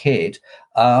was a kid.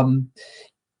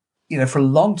 For a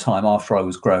long time after I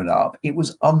was grown up, it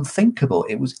was unthinkable.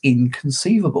 It was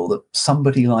inconceivable that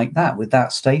somebody like that, with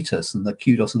that status and the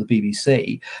kudos of the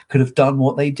BBC, could have done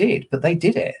what they did. But they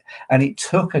did it. And it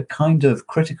took a kind of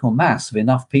critical mass of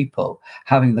enough people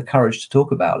having the courage to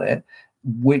talk about it,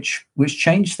 which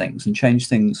changed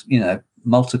things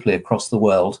multiply across the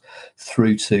world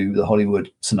through to the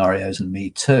Hollywood scenarios and Me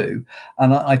Too.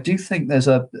 And I do think there's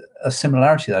a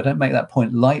similarity there. I don't make that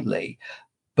point lightly.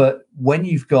 But when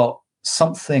you've got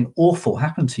something awful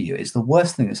happen to you, it's the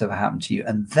worst thing that's ever happened to you,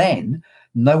 and then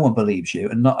no one believes you,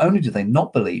 and not only do they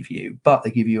not believe you, but they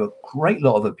give you a great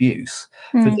lot of abuse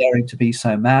for daring to be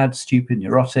so mad, stupid,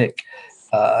 neurotic,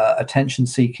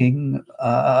 attention-seeking,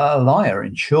 a liar,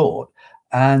 in short.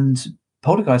 And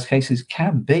poltergeist cases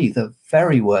can be the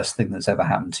very worst thing that's ever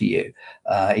happened to you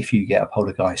if you get a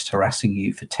poltergeist harassing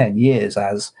you for 10 years,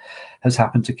 as has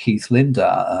happened to Keith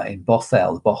Linder in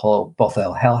Bothell. The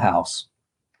Bothell Hell House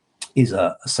is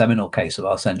a seminal case of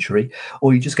our century.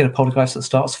 Or you just get a poltergeist that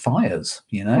starts fires,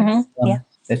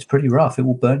 It's pretty rough. It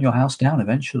will burn your house down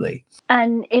eventually.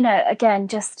 And, again,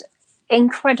 just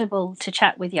incredible to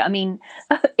chat with you. I mean,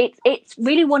 it's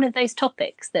really one of those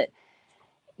topics that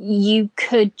you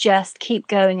could just keep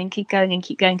going and keep going and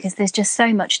keep going, because there's just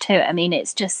so much to it. I mean,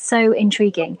 it's just so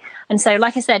intriguing. And so,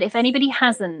 like I said, if anybody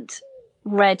hasn't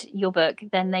read your book,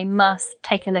 then they must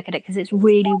take a look at it, because it's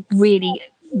really, really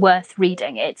worth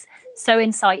reading. It's so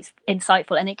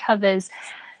insightful, and it covers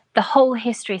the whole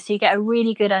history, so you get a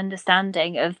really good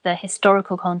understanding of the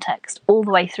historical context all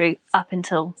the way through up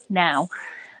until now.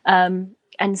 And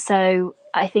so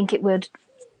I think it would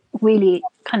really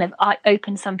kind of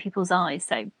open some people's eyes.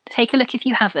 So take a look if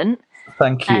you haven't.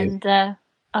 Thank you. And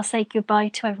I'll say goodbye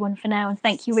to everyone for now. And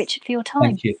thank you, Richard, for your time.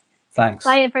 Thank you. Thanks.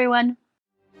 Bye, everyone.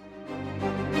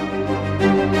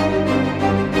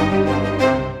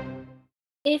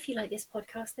 If you like this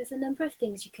podcast, there's a number of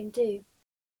things you can do.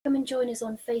 Come and join us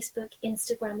on Facebook,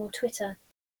 Instagram, or Twitter.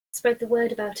 Spread the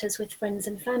word about us with friends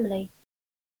and family.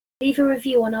 Leave a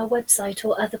review on our website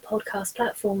or other podcast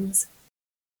platforms.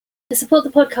 To support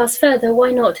the podcast further,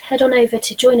 why not head on over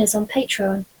to join us on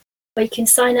Patreon, where you can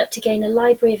sign up to gain a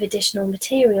library of additional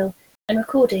material and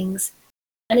recordings,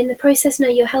 and in the process know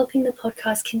you're helping the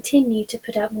podcast continue to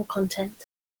put out more content.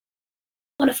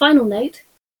 On a final note,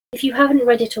 if you haven't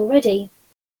read it already,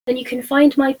 then you can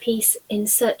find my piece In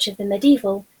Search of the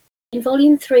Medieval in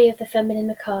Volume 3 of The Feminine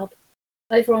Macabre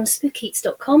over on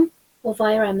spookeats.com or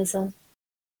via Amazon.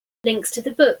 Links to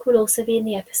the book will also be in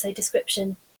the episode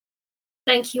description.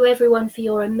 Thank you everyone for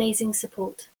your amazing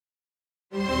support.